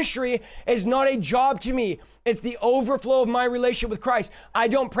understand, ministry is not a job to me. It's the overflow of my relationship with Christ. I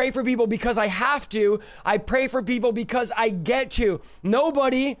don't pray for people because I have to. I pray for people because I get to.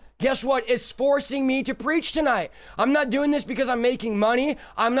 Nobody, guess what, is forcing me to preach tonight. I'm not doing this because I'm making money.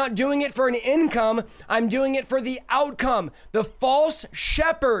 I'm not doing it for an income. I'm doing it for the outcome. The false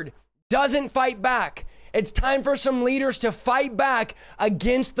shepherd doesn't fight back. It's time for some leaders to fight back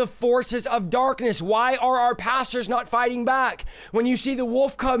against the forces of darkness. Why are our pastors not fighting back? When you see the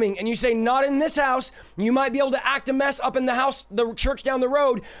wolf coming and you say, not in this house, you might be able to act a mess up in the house, the church down the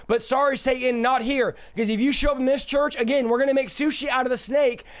road, but sorry, Satan, not here. Because if you show up in this church, again, we're going to make sushi out of the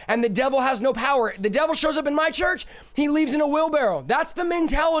snake and the devil has no power. The devil shows up in my church, he leaves in a wheelbarrow. That's the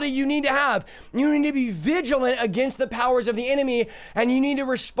mentality you need to have. You need to be vigilant against the powers of the enemy, and you need to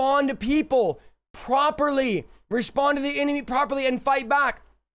respond to people properly, respond to the enemy properly, and fight back.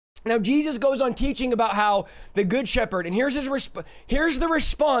 Now, Jesus goes on teaching about how the good shepherd, and here's the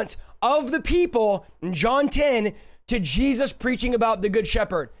response of the people in John 10 to Jesus preaching about the good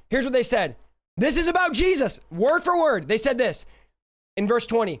shepherd. Here's what they said. This is about Jesus, word for word. They said this in verse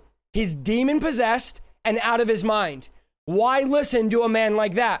 20, he's demon possessed and out of his mind. Why listen to a man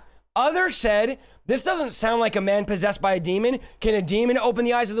like that? Others said, this doesn't sound like a man possessed by a demon. Can a demon open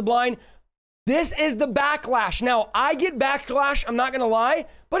the eyes of the blind? This is the backlash. Now, I get backlash, I'm not going to lie,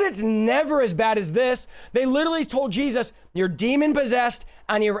 but it's never as bad as this. They literally told Jesus, you're demon possessed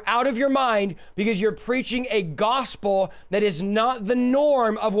and you're out of your mind because you're preaching a gospel that is not the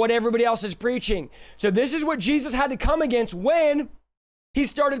norm of what everybody else is preaching. So this is what Jesus had to come against when he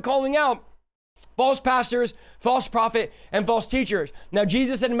started calling out false pastors, false prophet, and false teachers. Now,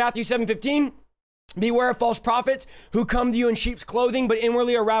 Jesus said in Matthew 7:15, beware of false prophets who come to you in sheep's clothing, but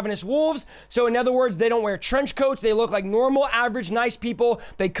inwardly are ravenous wolves. So in other words, they don't wear trench coats. They look like normal, average, nice people.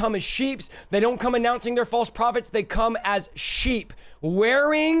 They come as sheep. They don't come announcing they're false prophets. They come as sheep,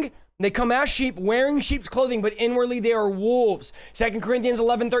 wearing sheep's clothing, but inwardly they are wolves. 2 Corinthians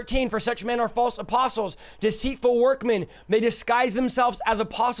 11:13, for such men are false apostles, deceitful workmen. They disguise themselves as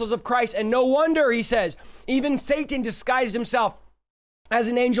apostles of Christ. And no wonder, he says, even Satan disguised himself as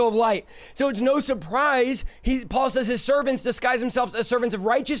an angel of light. So it's no surprise, Paul says his servants disguise themselves as servants of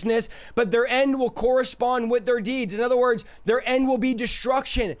righteousness, but their end will correspond with their deeds. In other words, their end will be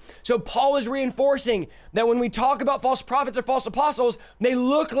destruction. So Paul is reinforcing that when we talk about false prophets or false apostles, they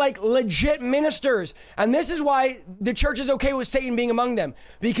look like legit ministers. And this is why the church is okay with Satan being among them,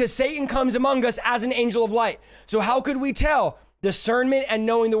 because Satan comes among us as an angel of light. So how could we tell? Discernment and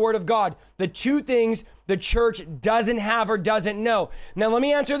knowing the word of God, the two things the church doesn't have or doesn't know. Now, let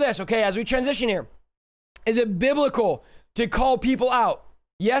me answer this, okay, as we transition here. Is it biblical to call people out?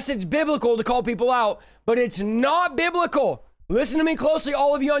 Yes, it's biblical to call people out, but it's not biblical. Listen to me closely,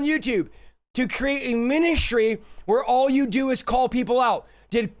 all of you on YouTube, to create a ministry where all you do is call people out.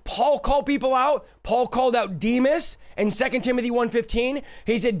 Did Paul call people out? Paul called out Demas in 2 Timothy 1:15.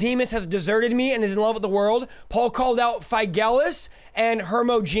 He said, Demas has deserted me and is in love with the world. Paul called out Phygelus and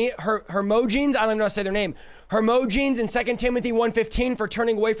Hermogenes, I don't know how to say their name. Hermogenes in 2 Timothy 1:15 for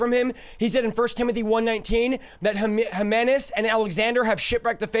turning away from him. He said in 1 Timothy 1:19 that Hymenaeus and Alexander have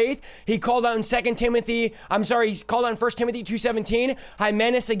shipwrecked the faith. He called out in he called out in 1 Timothy 2:17,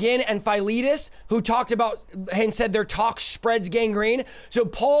 Hymenaeus again and Philetus, who talked about and said their talk spreads gangrene. So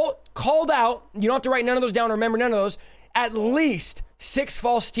Paul called out, you don't have to write none of those down, remember none of those, at least 6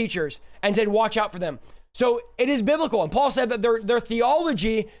 false teachers and said, watch out for them. So it is biblical. And Paul said that their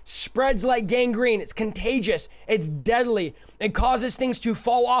theology spreads like gangrene. It's contagious. It's deadly. It causes things to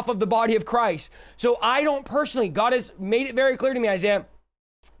fall off of the body of Christ. So I don't personally, God has made it very clear to me, Isaiah,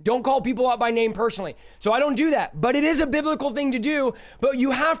 don't call people out by name personally. So I don't do that, but it is a biblical thing to do. But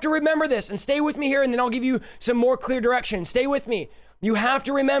you have to remember this, and stay with me here, and then I'll give you some more clear direction. Stay with me. You have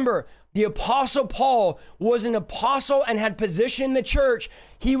to remember the Apostle Paul was an apostle and had position in the church.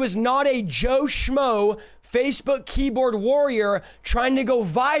 He was not a Joe Schmo Facebook keyboard warrior trying to go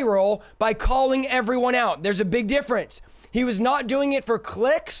viral by calling everyone out. There's a big difference. He was not doing it for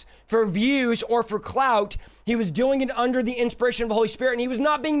clicks, for views, or for clout. He was doing it under the inspiration of the Holy Spirit, and he was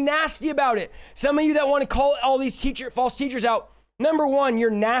not being nasty about it. Some of you that want to call all these false teachers out, number one,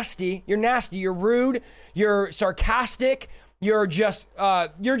 you're nasty. You're rude. You're sarcastic. You're just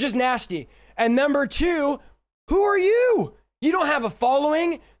nasty. And number two, who are you? You don't have a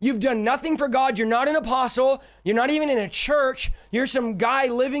following. You've done nothing for God. You're not an apostle. You're not even in a church. You're some guy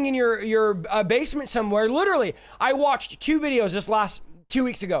living in your basement somewhere. Literally, I watched 2 videos this last 2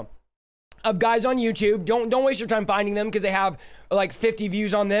 weeks ago of guys on YouTube. Don't waste your time finding them because they have like 50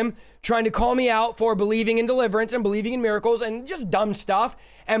 views on them, trying to call me out for believing in deliverance and believing in miracles and just dumb stuff.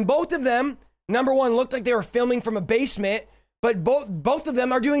 And both of them, number one, looked like they were filming from a basement. but both of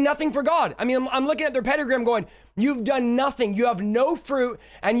them are doing nothing for God. I mean, I'm looking at their pedigree, I'm going, you've done nothing. You have no fruit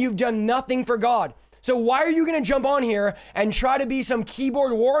and you've done nothing for God. So why are you going to jump on here and try to be some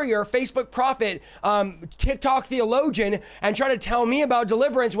keyboard warrior, Facebook prophet, TikTok theologian, and try to tell me about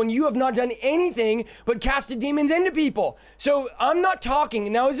deliverance when you have not done anything but casted demons into people? So I'm not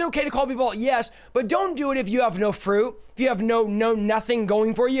talking. Now, is it okay to call people out? Yes, but don't do it if you have no fruit, if you have no nothing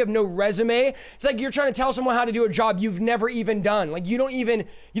going for you, you have no resume. It's like you're trying to tell someone how to do a job you've never even done. Like you don't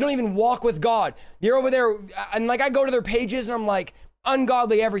even walk with God. You're over there, and like I go to their pages and I'm like,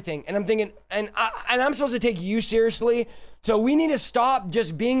 ungodly everything. And I'm thinking, and I'm supposed to take you seriously. So we need to stop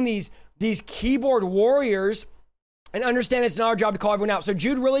just being these keyboard warriors and understand it's not our job to call everyone out. So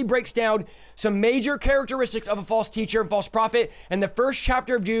Jude really breaks down some major characteristics of a false teacher and false prophet. In the first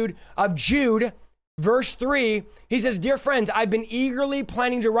chapter of Jude, verse 3, he says, "Dear friends, I've been eagerly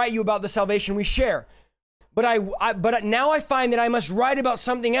planning to write you about the salvation we share. But now I find that I must write about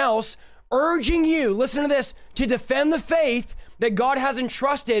something else, urging you," listen to this, "to defend the faith that God has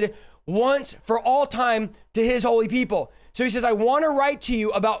entrusted once for all time to his holy people." So he says, I want to write to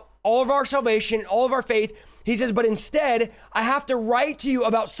you about all of our salvation, all of our faith. He says, but instead, I have to write to you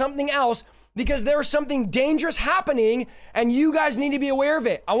about something else because there's something dangerous happening and you guys need to be aware of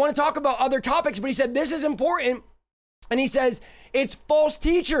it. I want to talk about other topics, but he said, this is important. And he says, it's false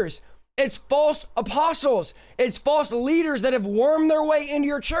teachers. It's false apostles. It's false leaders that have wormed their way into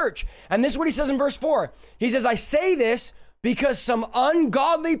your church. And this is what he says in verse 4. He says, I say this because some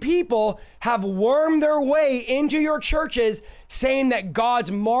ungodly people have wormed their way into your churches, saying that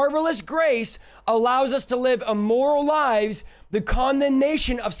God's marvelous grace allows us to live immoral lives. The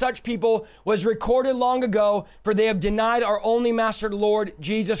condemnation of such people was recorded long ago, for they have denied our only master, Lord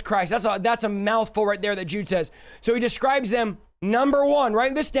Jesus Christ. That's a mouthful right there that Jude says. So he describes them. Number one,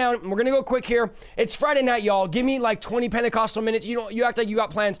 write this down. We're going to go quick here. It's Friday night, y'all. Give me like 20 Pentecostal minutes. You act like you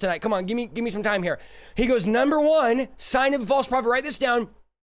got plans tonight. Come on, give me some time here. He goes, number one, sign of a false prophet. Write this down.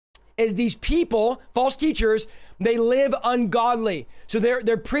 Is these people, false teachers, they live ungodly. So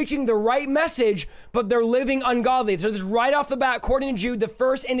they're preaching the right message, but they're living ungodly. So this right off the bat, according to Jude, the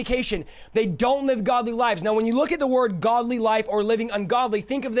first indication, they don't live godly lives. Now, when you look at the word godly life or living ungodly,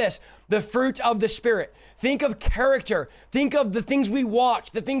 think of this, the fruit of the Spirit. Think of character. Think of the things we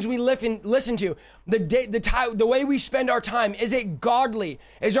watch, the things we listen to, the way we spend our time. Is it godly?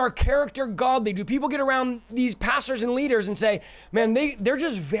 Is our character godly? Do people get around these pastors and leaders and say, man, they're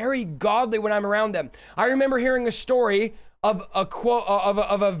just very godly when I'm around them? I remember hearing a story of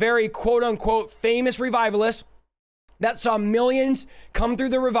a very quote unquote famous revivalist that saw millions come through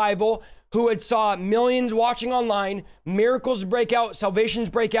the revival, who had saw millions watching online, miracles break out, salvations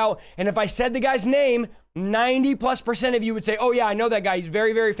break out. And if I said the guy's name, 90+% of you would say, oh yeah, I know that guy. He's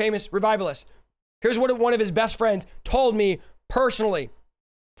very, very famous revivalist. Here's what one of his best friends told me personally.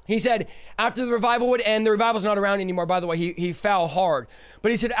 He said, after the revival would end, the revival's not around anymore, by the way, he fell hard.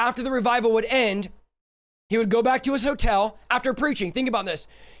 But he said, after the revival would end, he would go back to his hotel after preaching. Think about this.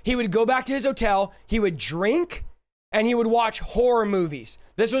 He would go back to his hotel, he would drink, and he would watch horror movies.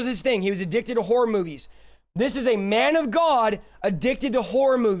 This was his thing. He was addicted to horror movies. This is a man of God addicted to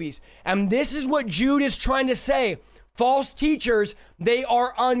horror movies. And this is what Jude is trying to say. False teachers, they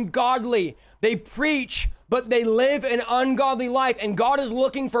are ungodly. They preach, but they live an ungodly life. And God is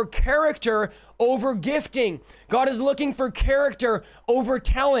looking for character over gifting. God is looking for character over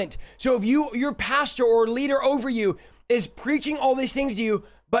talent. So if your pastor or leader over you is preaching all these things to you,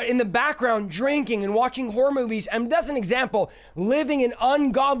 but in the background, drinking and watching horror movies, and that's an example, living an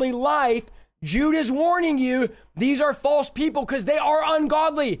ungodly life, Jude is warning you, these are false people because they are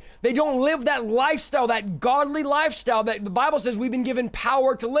ungodly. They don't live that lifestyle, that godly lifestyle that the Bible says we've been given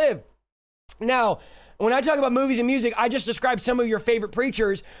power to live. Now, when I talk about movies and music, I just described some of your favorite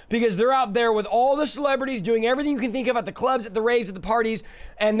preachers because they're out there with all the celebrities doing everything you can think of at the clubs, at the raves, at the parties,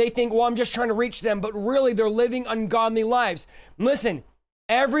 and they think, well, I'm just trying to reach them, but really they're living ungodly lives. Listen,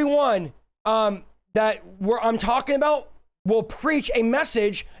 everyone that I'm talking about will preach a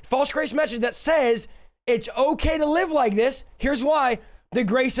message, false grace message that says it's okay to live like this. Here's why: the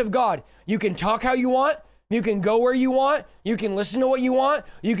grace of God. You can talk how you want. You can go where you want. You can listen to what you want.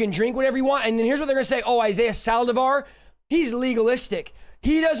 You can drink whatever you want. And then here's what they're going to say. Oh, Isaiah Saldivar, he's legalistic.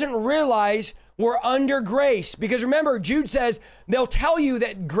 He doesn't realize we're under grace. Because remember, Jude says they'll tell you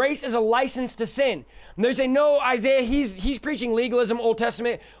that grace is a license to sin. And they say, no, Isaiah, he's preaching legalism, Old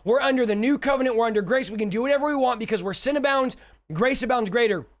Testament. We're under the new covenant. We're under grace. We can do whatever we want because where sin abounds, grace abounds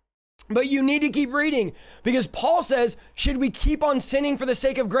greater. But you need to keep reading because Paul says, should we keep on sinning for the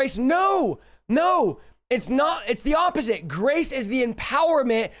sake of grace? No. It's the opposite. Grace is the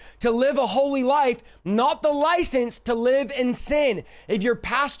empowerment to live a holy life, not the license to live in sin. If your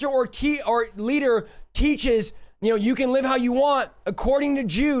pastor or leader teaches, you can live how you want, according to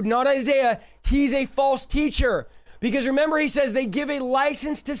Jude, not Isaiah, he's a false teacher. Because remember, he says they give a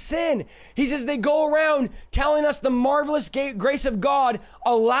license to sin. He says they go around telling us the marvelous grace of God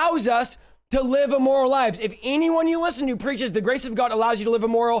allows us to live immoral lives. If anyone you listen to preaches the grace of God allows you to live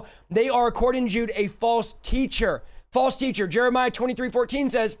immoral, they are, according to Jude, a false teacher. False teacher. Jeremiah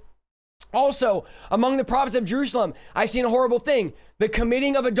 23:14 says, also, among the prophets of Jerusalem, I've seen a horrible thing, the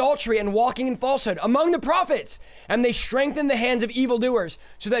committing of adultery and walking in falsehood among the prophets. And they strengthen the hands of evildoers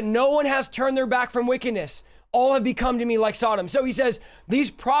so that no one has turned their back from wickedness. All have become to me like Sodom. So he says,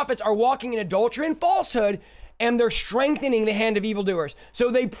 these prophets are walking in adultery and falsehood, and they're strengthening the hand of evildoers. So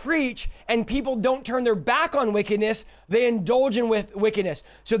they preach, and people don't turn their back on wickedness. They indulge in wickedness.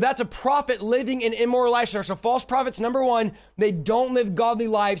 So that's a prophet living in immoral lifestyle. So false prophets, number one, they don't live godly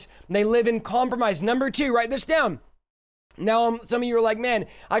lives. They live in compromise. Number two, write this down. Now, some of you are like, man,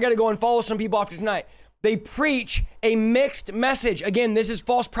 I got to go and follow some people after tonight. They preach a mixed message. Again, this is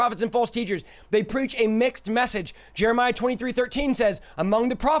false prophets and false teachers. They preach a mixed message. Jeremiah 23:13 says, among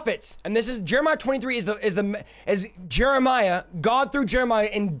the prophets, and this is Jeremiah 23 is Jeremiah, God through Jeremiah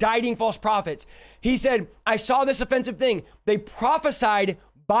indicting false prophets. He said, I saw this offensive thing. They prophesied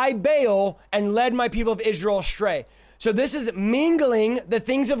by Baal and led my people of Israel astray. So this is mingling the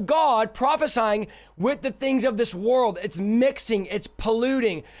things of God, prophesying with the things of this world. It's mixing, it's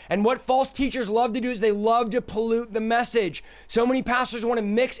polluting. And what false teachers love to do is they love to pollute the message. So many pastors want to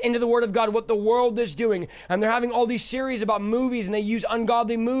mix into the word of God what the world is doing. And they're having all these series about movies, and they use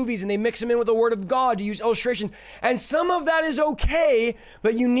ungodly movies and they mix them in with the word of God to use illustrations. And some of that is okay,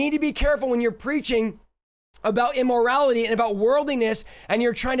 but you need to be careful when you're preaching about immorality and about worldliness, and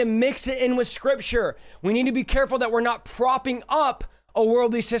you're trying to mix it in with scripture. We need to be careful that we're not propping up a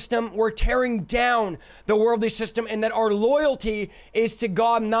worldly system. We're tearing down the worldly system, and that our loyalty is to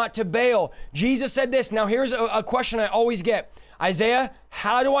God, not to Baal. Jesus said this. Now, here's a question I always get. Isaiah,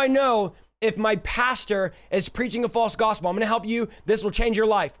 how do I know if my pastor is preaching a false gospel? I'm going to help you. This will change your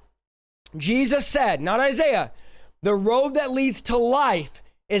life. Jesus said, not Isaiah, the road that leads to life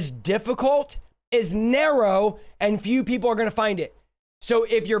is difficult, is narrow, and few people are going to find it. So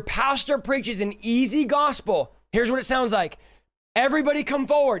if your pastor preaches an easy gospel, here's what it sounds like. Everybody come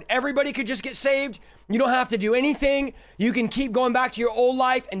forward. Everybody could just get saved. You don't have to do anything. You can keep going back to your old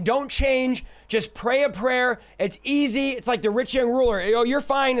life and don't change. Just pray a prayer. It's easy. It's like the rich young ruler. You're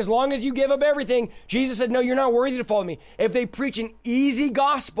fine as long as you give up everything. Jesus said, no, you're not worthy to follow me. If they preach an easy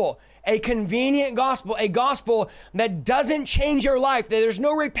gospel, a convenient gospel, a gospel that doesn't change your life, that there's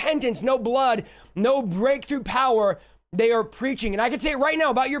no repentance, no blood, no breakthrough power, they are preaching. And I can say it right now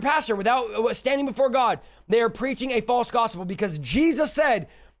about your pastor without standing before God. They are preaching a false gospel, because Jesus said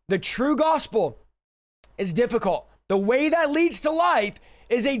the true gospel is difficult. The way that leads to life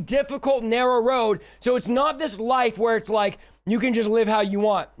is a difficult, narrow road. So it's not this life where it's like you can just live how you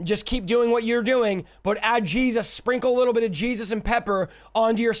want. Just keep doing what you're doing, but add Jesus, sprinkle a little bit of Jesus and pepper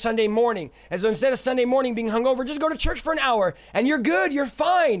onto your Sunday morning. And so instead of Sunday morning being hungover, just go to church for an hour and you're good, you're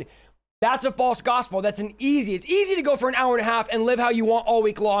fine. That's a false gospel. It's easy to go for an hour and a half and live how you want all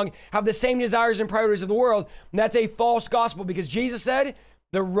week long, have the same desires and priorities of the world. And that's a false gospel, because Jesus said,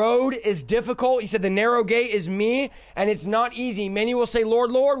 the road is difficult. He said, the narrow gate is me, and it's not easy. Many will say, Lord,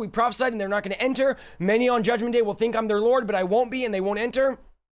 Lord, we prophesied, and they're not going to enter. Many on judgment day will think I'm their Lord, but I won't be, and they won't enter.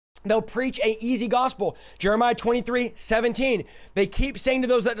 They'll preach a easy gospel. Jeremiah 23:17. They keep saying to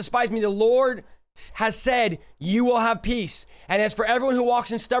those that despise me, the Lord has said, you will have peace. And as for everyone who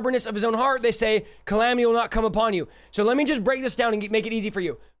walks in stubbornness of his own heart, they say, calamity will not come upon you. So let me just break this down and make it easy for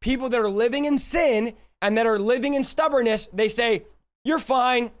you. People that are living in sin and that are living in stubbornness, they say, you're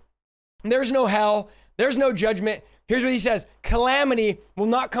fine. There's no hell. There's no judgment. Here's what he says. Calamity will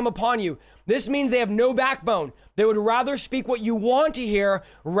not come upon you. This means they have no backbone. They would rather speak what you want to hear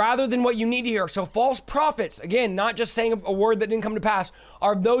rather than what you need to hear. So false prophets, again, not just saying a word that didn't come to pass,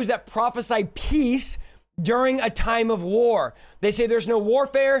 are those that prophesy peace during a time of war. They say there's no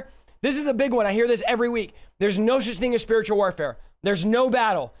warfare. This is a big one. I hear this every week. There's no such thing as spiritual warfare. There's no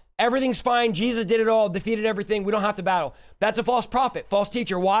battle. Everything's fine. Jesus did it all, defeated everything. We don't have to battle. That's a false prophet, false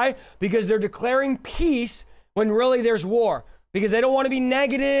teacher. Why? Because they're declaring peace when really there's war, because they don't want to be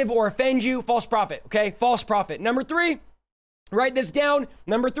negative or offend you. False prophet, okay? False prophet. Number 3, write this down.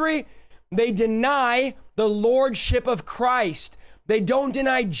 Number 3, they deny the lordship of Christ. They don't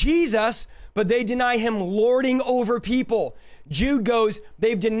deny Jesus, but they deny him lording over people. Jude goes,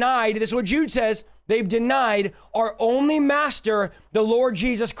 they've denied, this is what Jude says, they've denied our only master, the Lord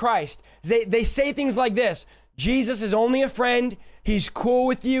Jesus Christ. They say things like this: Jesus is only a friend. He's cool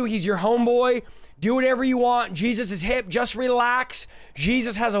with you. He's your homeboy. Do whatever you want. Jesus is hip. Just relax.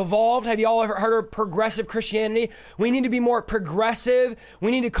 Jesus has evolved. Have you all ever heard of progressive Christianity? We need to be more progressive.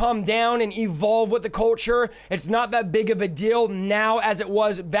 We need to calm down and evolve with the culture. It's not that big of a deal now as it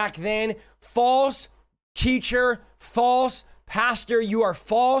was back then. False teacher, false pastor, you are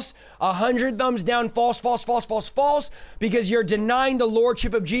false. 100 thumbs down, false, false, false, false, false, because you're denying the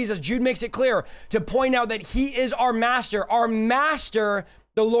lordship of Jesus. Jude makes it clear to point out that he is our master,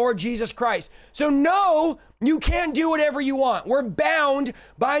 the Lord Jesus Christ. So no, you can't do whatever you want. We're bound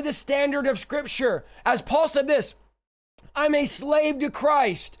by the standard of Scripture. As Paul said this, I'm a slave to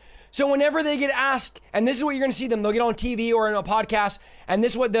Christ. So whenever they get asked, and this is what you're going to see them, they'll get on TV or in a podcast, and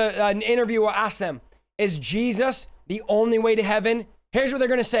this is what an interview will ask them: is Jesus the only way to heaven? Here's what they're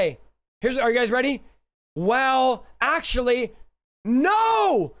going to say. Are you guys ready? Well, actually,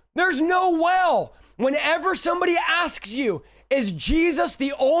 no, there's no well. Whenever somebody asks you, is Jesus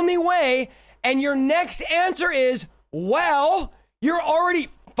the only way? And your next answer is, well, you're already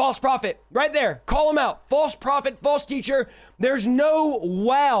false prophet right there. Call them out. False prophet, false teacher. There's no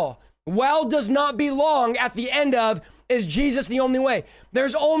well. Well does not belong at the end of, is Jesus the only way?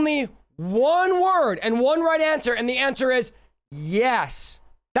 There's only one word and one right answer. And the answer is yes.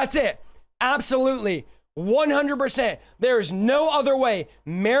 That's it. Absolutely. 100%. There's no other way.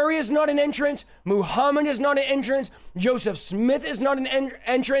 Mary is not an entrance. Muhammad is not an entrance. Joseph Smith is not an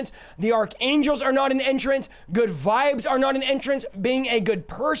entrance. The archangels are not an entrance. Good vibes are not an entrance. Being a good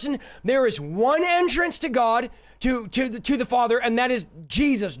person. There is one entrance to God, to the Father, and that is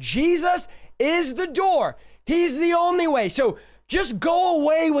Jesus. Jesus is the door. He's the only way. So just go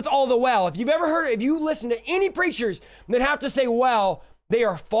away with all the well. If you listen to any preachers that have to say well, they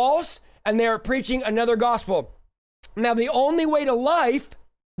are false, and they are preaching another gospel. Now, the only way to life,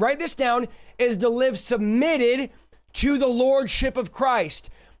 write this down, is to live submitted to the lordship of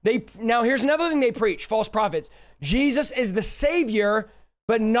Christ. Now, here's another thing they preach, false prophets. Jesus is the Savior,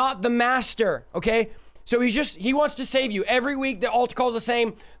 but not the master, okay? So he wants to save you. Every week, the altar call is the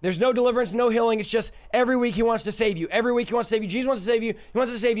same. There's no deliverance, no healing. It's just every week he wants to save you. Every week he wants to save you. Jesus wants to save you. He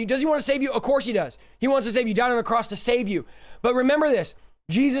wants to save you. Does he want to save you? Of course he does. He wants to save you. He died on the cross to save you. But remember this.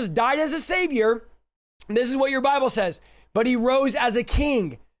 Jesus died as a savior. This is what your Bible says. But he rose as a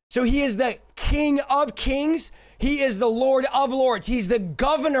king. So he is the King of kings. He is the Lord of lords. He's the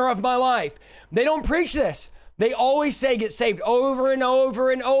governor of my life. They don't preach this. They always say get saved over and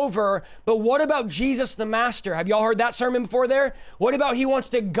over and over. But what about Jesus the Master? Have y'all heard that sermon before there? What about he wants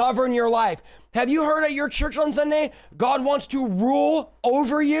to govern your life? Have you heard at your church on Sunday, God wants to rule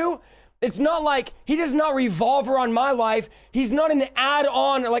over you? It's not like he does not revolve around my life. He's not an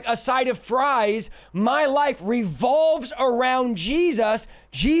add-on like a side of fries. My life revolves around Jesus.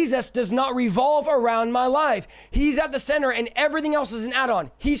 Jesus does not revolve around my life. He's at the center and everything else is an add-on.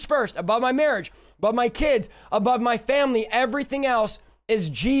 He's first, above my marriage, above my kids, above my family. Everything else is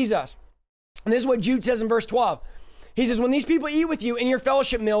Jesus. And this is what Jude says in verse 12. He says, when these people eat with you in your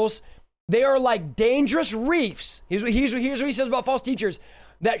fellowship meals, they are like dangerous reefs. Here's what he says about false teachers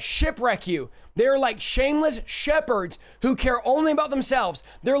that shipwreck you. They're like shameless shepherds who care only about themselves.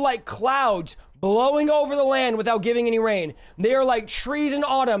 They're like clouds blowing over the land without giving any rain. They are like trees in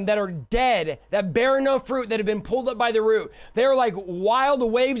autumn that are dead, that bear no fruit, that have been pulled up by the root. They are like wild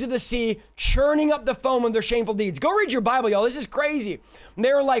waves of the sea, churning up the foam of their shameful deeds. Go read your Bible, y'all. This is crazy.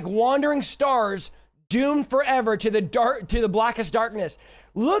 They're like wandering stars, doomed forever to the blackest darkness.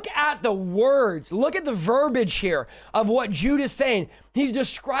 Look at the words. Look at the verbiage here of what Jude is saying. He's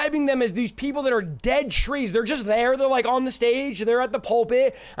describing them as these people that are dead trees. They're just there. They're like on the stage. They're at the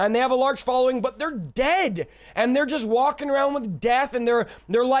pulpit and they have a large following, but they're dead. And they're just walking around with death. And they're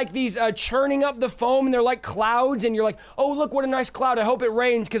like these churning up the foam, and they're like clouds. And you're like, oh, look what a nice cloud. I hope it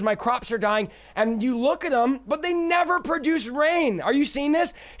rains because my crops are dying. And you look at them, but they never produce rain. Are you seeing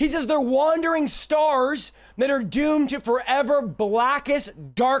this? He says they're wandering stars that are doomed to forever blackest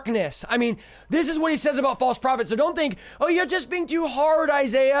darkness. I mean, this is what he says about false prophets. So don't think, oh, you're just being too hard,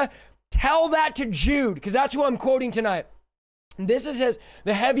 Isaiah. Tell that to Jude, because that's who I'm quoting tonight. This is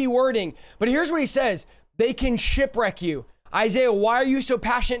the heavy wording. But here's what he says. They can shipwreck you. Isaiah, why are you so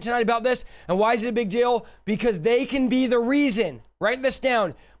passionate tonight about this? And why is it a big deal? Because they can be the reason. Write this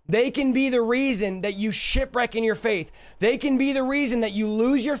down. They can be the reason that you shipwreck in your faith. They can be the reason that you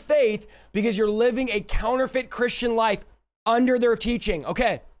lose your faith because you're living a counterfeit Christian life under their teaching.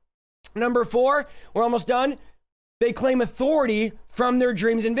 Okay. Number 4, we're almost done. They claim authority from their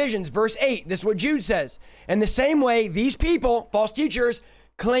dreams and visions. Verse 8, this is what Jude says. In the same way, these people, false teachers,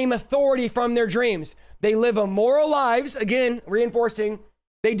 claim authority from their dreams. They live immoral lives, again, reinforcing.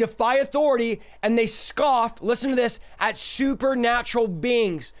 They defy authority and they scoff, listen to this, at supernatural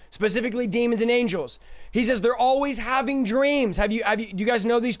beings, specifically demons and angels. He says they're always having dreams. Do you guys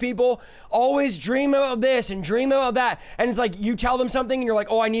know these people? Always dream about this and dream about that. And it's like you tell them something and you're like,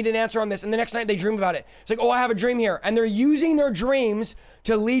 oh, I need an answer on this. And the next night they dream about it. It's like, oh, I have a dream here. And they're using their dreams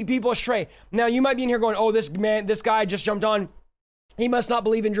to lead people astray. Now you might be in here going, oh, this guy just jumped on. He must not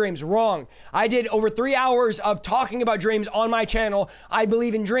believe in dreams. Wrong. I did over 3 hours of talking about dreams on my channel. I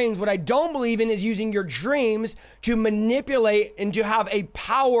believe in dreams. What I don't believe in is using your dreams to manipulate and to have a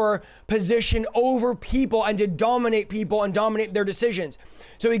power position over people and to dominate people and dominate their decisions.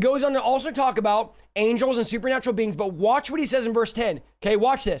 So he goes on to also talk about angels and supernatural beings, but watch what he says in verse 10. Okay,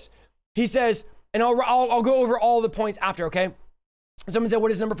 watch this. He says, and I'll go over all the points after, okay? Someone said, what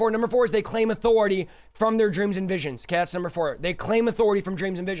is number 4? Number 4 is they claim authority from their dreams and visions. Okay, that's number 4. They claim authority from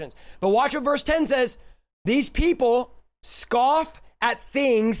dreams and visions. But watch what verse 10 says. These people scoff at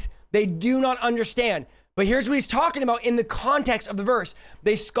things they do not understand. But here's what he's talking about in the context of the verse.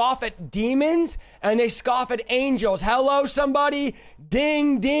 They scoff at demons and they scoff at angels. Hello, somebody.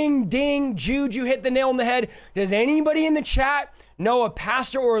 Ding, ding, ding. Jude, you hit the nail on the head. Does anybody in the chat know a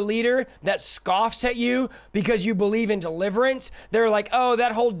pastor or a leader that scoffs at you because you believe in deliverance? They're like, oh,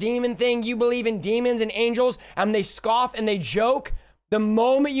 that whole demon thing, you believe in demons and angels, and they scoff and they joke. The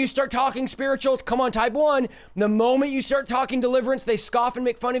moment you start talking spiritual, come on, type 1. The moment you start talking deliverance, they scoff and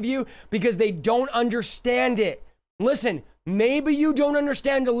make fun of you because they don't understand it. Listen, maybe you don't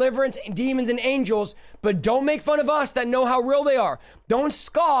understand deliverance, demons, and angels, but don't make fun of us that know how real they are. Don't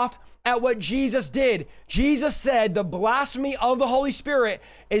scoff at what Jesus did. Jesus said the blasphemy of the Holy Spirit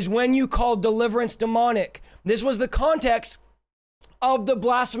is when you call deliverance demonic. This was the context of the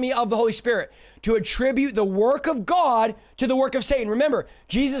blasphemy of the Holy Spirit, to attribute the work of God to the work of Satan. Remember,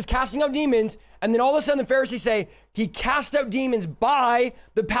 Jesus casting out demons, and then all of a sudden the Pharisees say he cast out demons by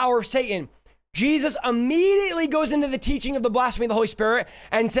the power of Satan. Jesus immediately goes into the teaching of the blasphemy of the Holy Spirit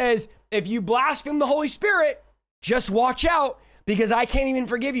and says, if you blaspheme the Holy Spirit, just watch out, because I can't even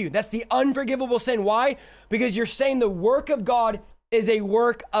forgive you. That's the unforgivable sin. Why? Because you're saying the work of God is a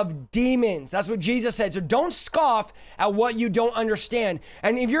work of demons. That's what Jesus said. So don't scoff at what you don't understand.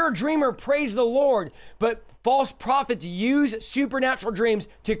 And if you're a dreamer, praise the Lord. But false prophets use supernatural dreams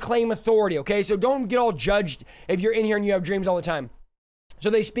to claim authority, okay? So don't get all judged if you're in here and you have dreams all the time. So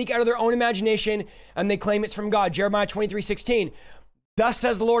they speak out of their own imagination and they claim it's from God. Jeremiah 23:16. Thus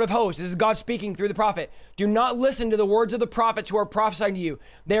says the Lord of hosts. This is God speaking through the prophet. Do not listen to the words of the prophets who are prophesying to you.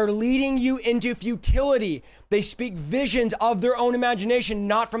 They are leading you into futility. They speak visions of their own imagination,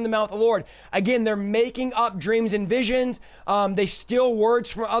 not from the mouth of the Lord. Again, they're making up dreams and visions. They steal words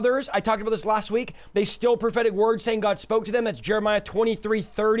from others. I talked about this last week. They steal prophetic words saying God spoke to them. That's Jeremiah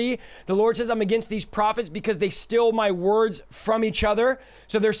 23:30. The Lord says, I'm against these prophets because they steal my words from each other.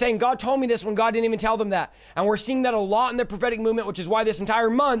 So they're saying, God told me this when God didn't even tell them that. And we're seeing that a lot in the prophetic movement, which is why this entire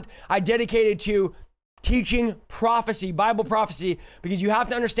month I dedicated to teaching prophecy, Bible prophecy, because you have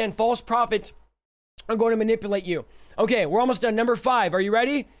to understand false prophets are going to manipulate you. Okay, we're almost done. Number 5. Are you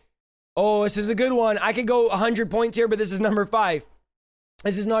ready? Oh, this is a good one. I could go 100 points here, but this is number 5.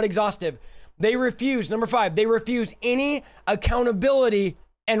 This is not exhaustive. They refuse, number 5, they refuse any accountability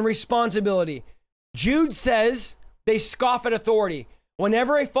and responsibility. Jude says they scoff at authority.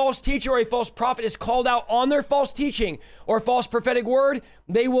 Whenever a false teacher or a false prophet is called out on their false teaching or false prophetic word,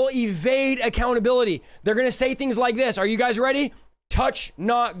 they will evade accountability. They're going to say things like this. Are you guys ready? Touch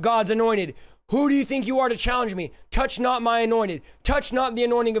not God's anointed. Who do you think you are to challenge me? Touch not my anointed. Touch not the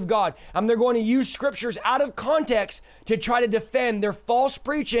anointing of God. And they're going to use scriptures out of context to try to defend their false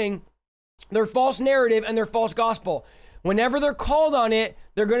preaching, their false narrative, and their false gospel. Whenever they're called on it,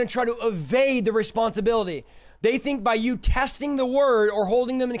 they're going to try to evade the responsibility. They think by you testing the word or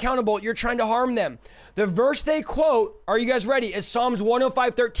holding them accountable, you're trying to harm them. The verse they quote, are you guys ready? Is Psalms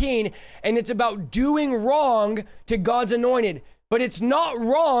 105:13, and it's about doing wrong to God's anointed. But it's not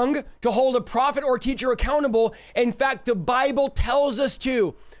wrong to hold a prophet or teacher accountable. In fact, the Bible tells us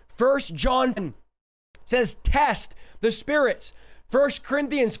to. 1 John says, test the spirits. 1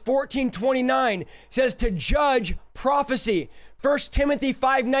 Corinthians 14:29 says to judge prophecy. 1 Timothy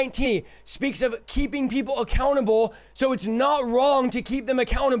 5:19 speaks of keeping people accountable, so it's not wrong to keep them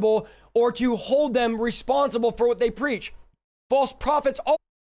accountable or to hold them responsible for what they preach. False prophets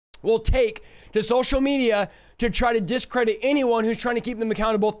will take to social media to try to discredit anyone who's trying to keep them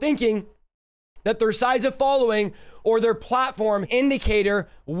accountable, thinking that their size of following or their platform indicator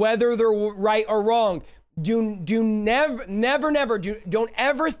whether they're right or wrong. don't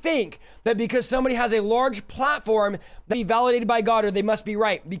ever think that because somebody has a large platform that be validated by God or they must be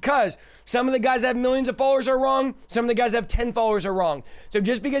right, because some of the guys that have millions of followers are wrong. Some of the guys that have 10 followers are wrong. So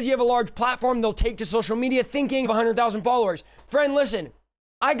just because you have a large platform, they'll take to social media thinking of 100,000 followers. Friend, listen,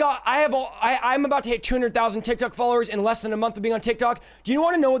 I'm about to hit 200,000 TikTok followers in less than a month of being on TikTok. Do you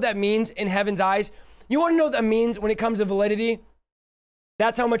want to know what that means in heaven's eyes? You want to know what that means when it comes to validity?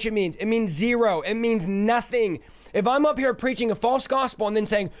 That's how much it means. It means zero. It means nothing. If I'm up here preaching a false gospel and then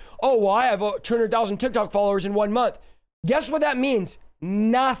saying, oh, well, I have 200,000 TikTok followers in 1 month. Guess what that means?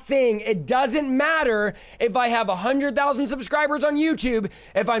 Nothing. It doesn't matter if I have 100,000 subscribers on YouTube.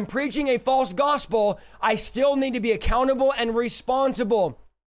 If I'm preaching a false gospel, I still need to be accountable and responsible.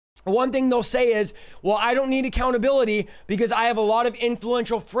 One thing they'll say is, well, I don't need accountability because I have a lot of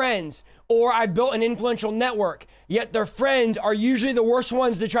influential friends, or I've built an influential network. Yet their friends are usually the worst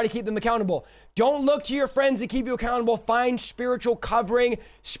ones to try to keep them accountable. Don't look to your friends to keep you accountable. Find spiritual covering,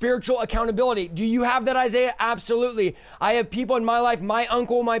 spiritual accountability. Do you have that, Isaiah? Absolutely. I have people in my life. My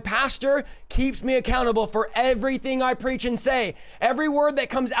uncle, my pastor keeps me accountable for everything I preach and say. Every word that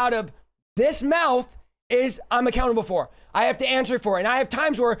comes out of this mouth is I'm accountable for. I have to answer for it. And I have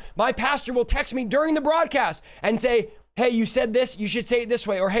times where my pastor will text me during the broadcast and say, hey, you said this, you should say it this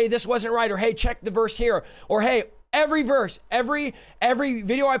way, or hey, this wasn't right, or hey, check the verse here, or hey, every verse, every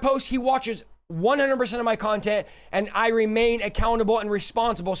video I post, he watches 100% of my content, and I remain accountable and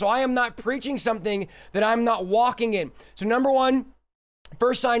responsible. So I am not preaching something that I'm not walking in. So number one,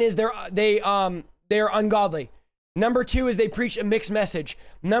 first sign is they're ungodly. Number two is they preach a mixed message.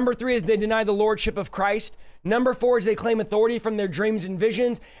 Number three is they deny the lordship of Christ. Number four is they claim authority from their dreams and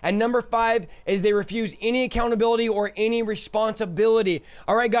visions. And number five is they refuse any accountability or any responsibility.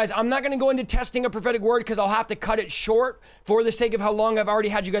 All right, guys, I'm not going to go into testing a prophetic word because I'll have to cut it short for the sake of how long I've already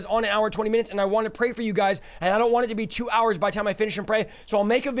had you guys on, 1 hour, 20 minutes. And I want to pray for you guys. And I don't want it to be 2 hours by the time I finish and pray. So I'll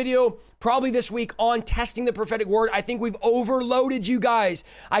make a video probably this week on testing the prophetic word. I think we've overloaded you guys.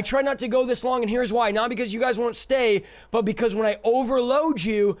 I try not to go this long, and here's why. Not because you guys won't stay, but because when I overload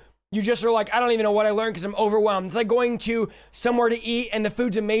you, you just are like, I don't even know what I learned because I'm overwhelmed. It's like going to somewhere to eat and the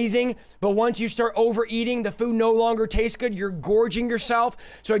food's amazing, but once you start overeating, the food no longer tastes good. You're gorging yourself.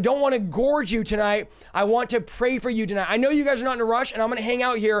 So I don't want to gorge you tonight. I want to pray for you tonight. I know you guys are not in a rush, and I'm going to hang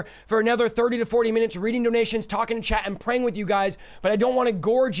out here for another 30 to 40 minutes reading donations, talking in chat, and praying with you guys, but I don't want to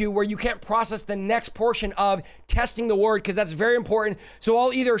gorge you where you can't process the next portion of testing the word, because that's very important. So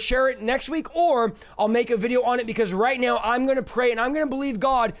I'll either share it next week or I'll make a video on it, because right now I'm going to pray and I'm going to believe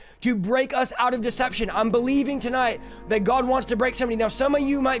God to break us out of deception. I'm believing tonight that God wants to break somebody. Now, some of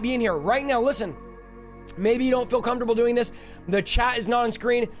you might be in here right now. Listen, maybe you don't feel comfortable doing this. The chat is not on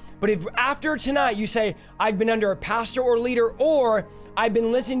screen. But if after tonight you say, I've been under a pastor or leader, or I've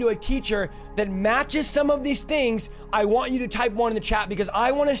been listening to a teacher that matches some of these things, I want you to type 1 in the chat, because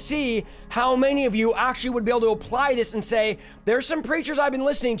I want to see how many of you actually would be able to apply this and say, there's some preachers I've been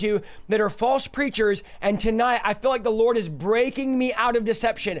listening to that are false preachers, and tonight I feel like the Lord is breaking me out of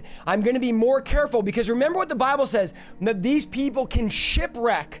deception. I'm going to be more careful, because remember what the Bible says, that these people can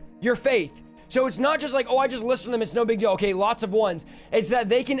shipwreck your faith. So it's not just like, oh, I just listen to them, it's no big deal. Okay, lots of ones. It's that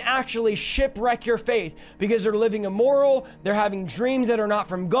they can actually shipwreck your faith because they're living immoral, they're having dreams that are not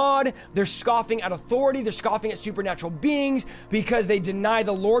from God, they're scoffing at authority, they're scoffing at supernatural beings because they deny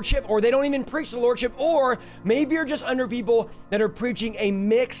the lordship, or they don't even preach the lordship, or maybe you're just under people that are preaching a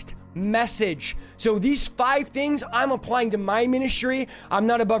mixed message. So these 5 things I'm applying to my ministry. I'm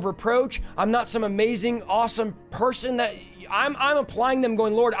not above reproach. I'm not some amazing, awesome person that I'm applying them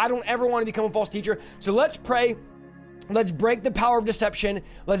going, Lord, I don't ever want to become a false teacher. So let's pray. Let's break the power of deception.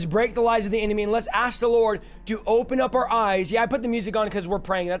 Let's break the lies of the enemy, and let's ask the Lord to open up our eyes. Yeah, I put the music on because we're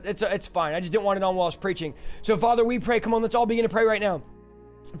praying. It's fine. I just didn't want it on while I was preaching. So Father, we pray. Come on, let's all begin to pray right now.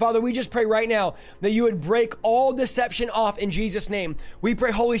 Father, we just pray right now that you would break all deception off in Jesus' name. We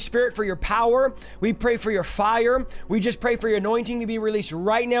pray, Holy Spirit, for your power. We pray for your fire. We just pray for your anointing to be released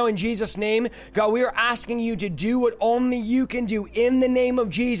right now in Jesus' name. God, we are asking you to do what only you can do in the name of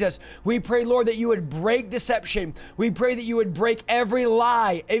Jesus. We pray, Lord, that you would break deception. We pray that you would break every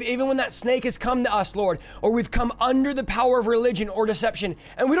lie, even when that snake has come to us, Lord, or we've come under the power of religion or deception,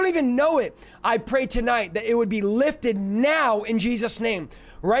 and we don't even know it. I pray tonight that it would be lifted now in Jesus' name.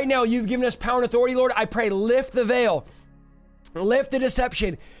 Right now, you've given us power and authority, Lord. I pray, lift the veil, lift the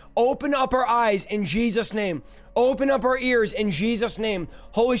deception, open up our eyes in Jesus' name, open up our ears in Jesus' name.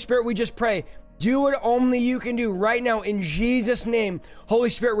 Holy Spirit, we just pray, do what only you can do right now in Jesus' name. Holy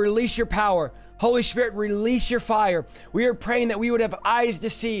Spirit, release your power. Holy Spirit, release your fire. We are praying that we would have eyes to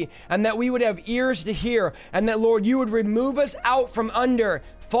see and that we would have ears to hear, and that, Lord, you would remove us out from under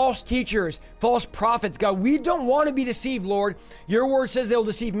false teachers, false prophets. God, we don't want to be deceived, Lord. Your word says they'll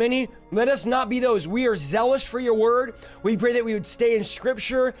deceive many. Let us not be those. We are zealous for your word. We pray that we would stay in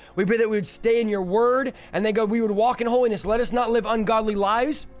scripture. We pray that we would stay in your word, and that, God, we would walk in holiness. Let us not live ungodly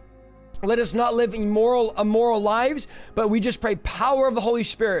lives. Let us not live immoral lives, but we just pray power of the Holy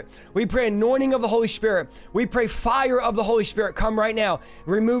Spirit. We pray anointing of the Holy Spirit. We pray fire of the Holy Spirit. Come right now.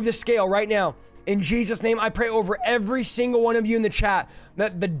 Remove the scale right now. In Jesus' name, I pray over every single one of you in the chat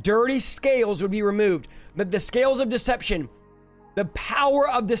that the dirty scales would be removed, that the scales of deception, the power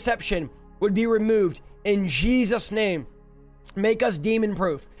of deception would be removed in Jesus' name. Make us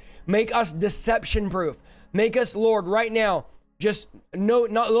demon-proof. Make us deception-proof. Make us, Lord, right now, just no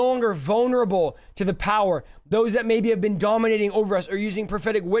longer vulnerable to the power. Those that maybe have been dominating over us or using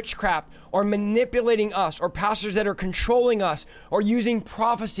prophetic witchcraft or manipulating us, or pastors that are controlling us or using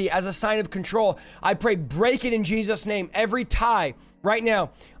prophecy as a sign of control. I pray, break it in Jesus' name. Every tie right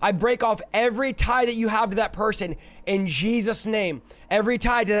now, I break off every tie that you have to that person in Jesus' name. Every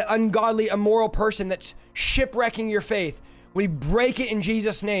tie to that ungodly, immoral person that's shipwrecking your faith. We break it in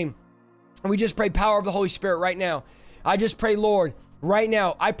Jesus' name. And we just pray power of the Holy Spirit right now. I just pray, Lord, right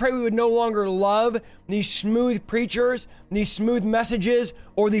now, I pray we would no longer love these smooth preachers, these smooth messages,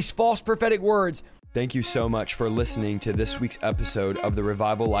 or these false prophetic words. Thank you so much for listening to this week's episode of the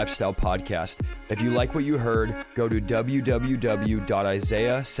Revival Lifestyle Podcast. If you like what you heard, go to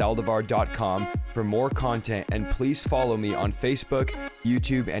www.isaiahsaldivar.com for more content, and please follow me on Facebook,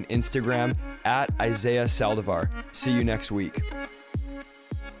 YouTube, and Instagram at Isaiah Saldivar. See you next week.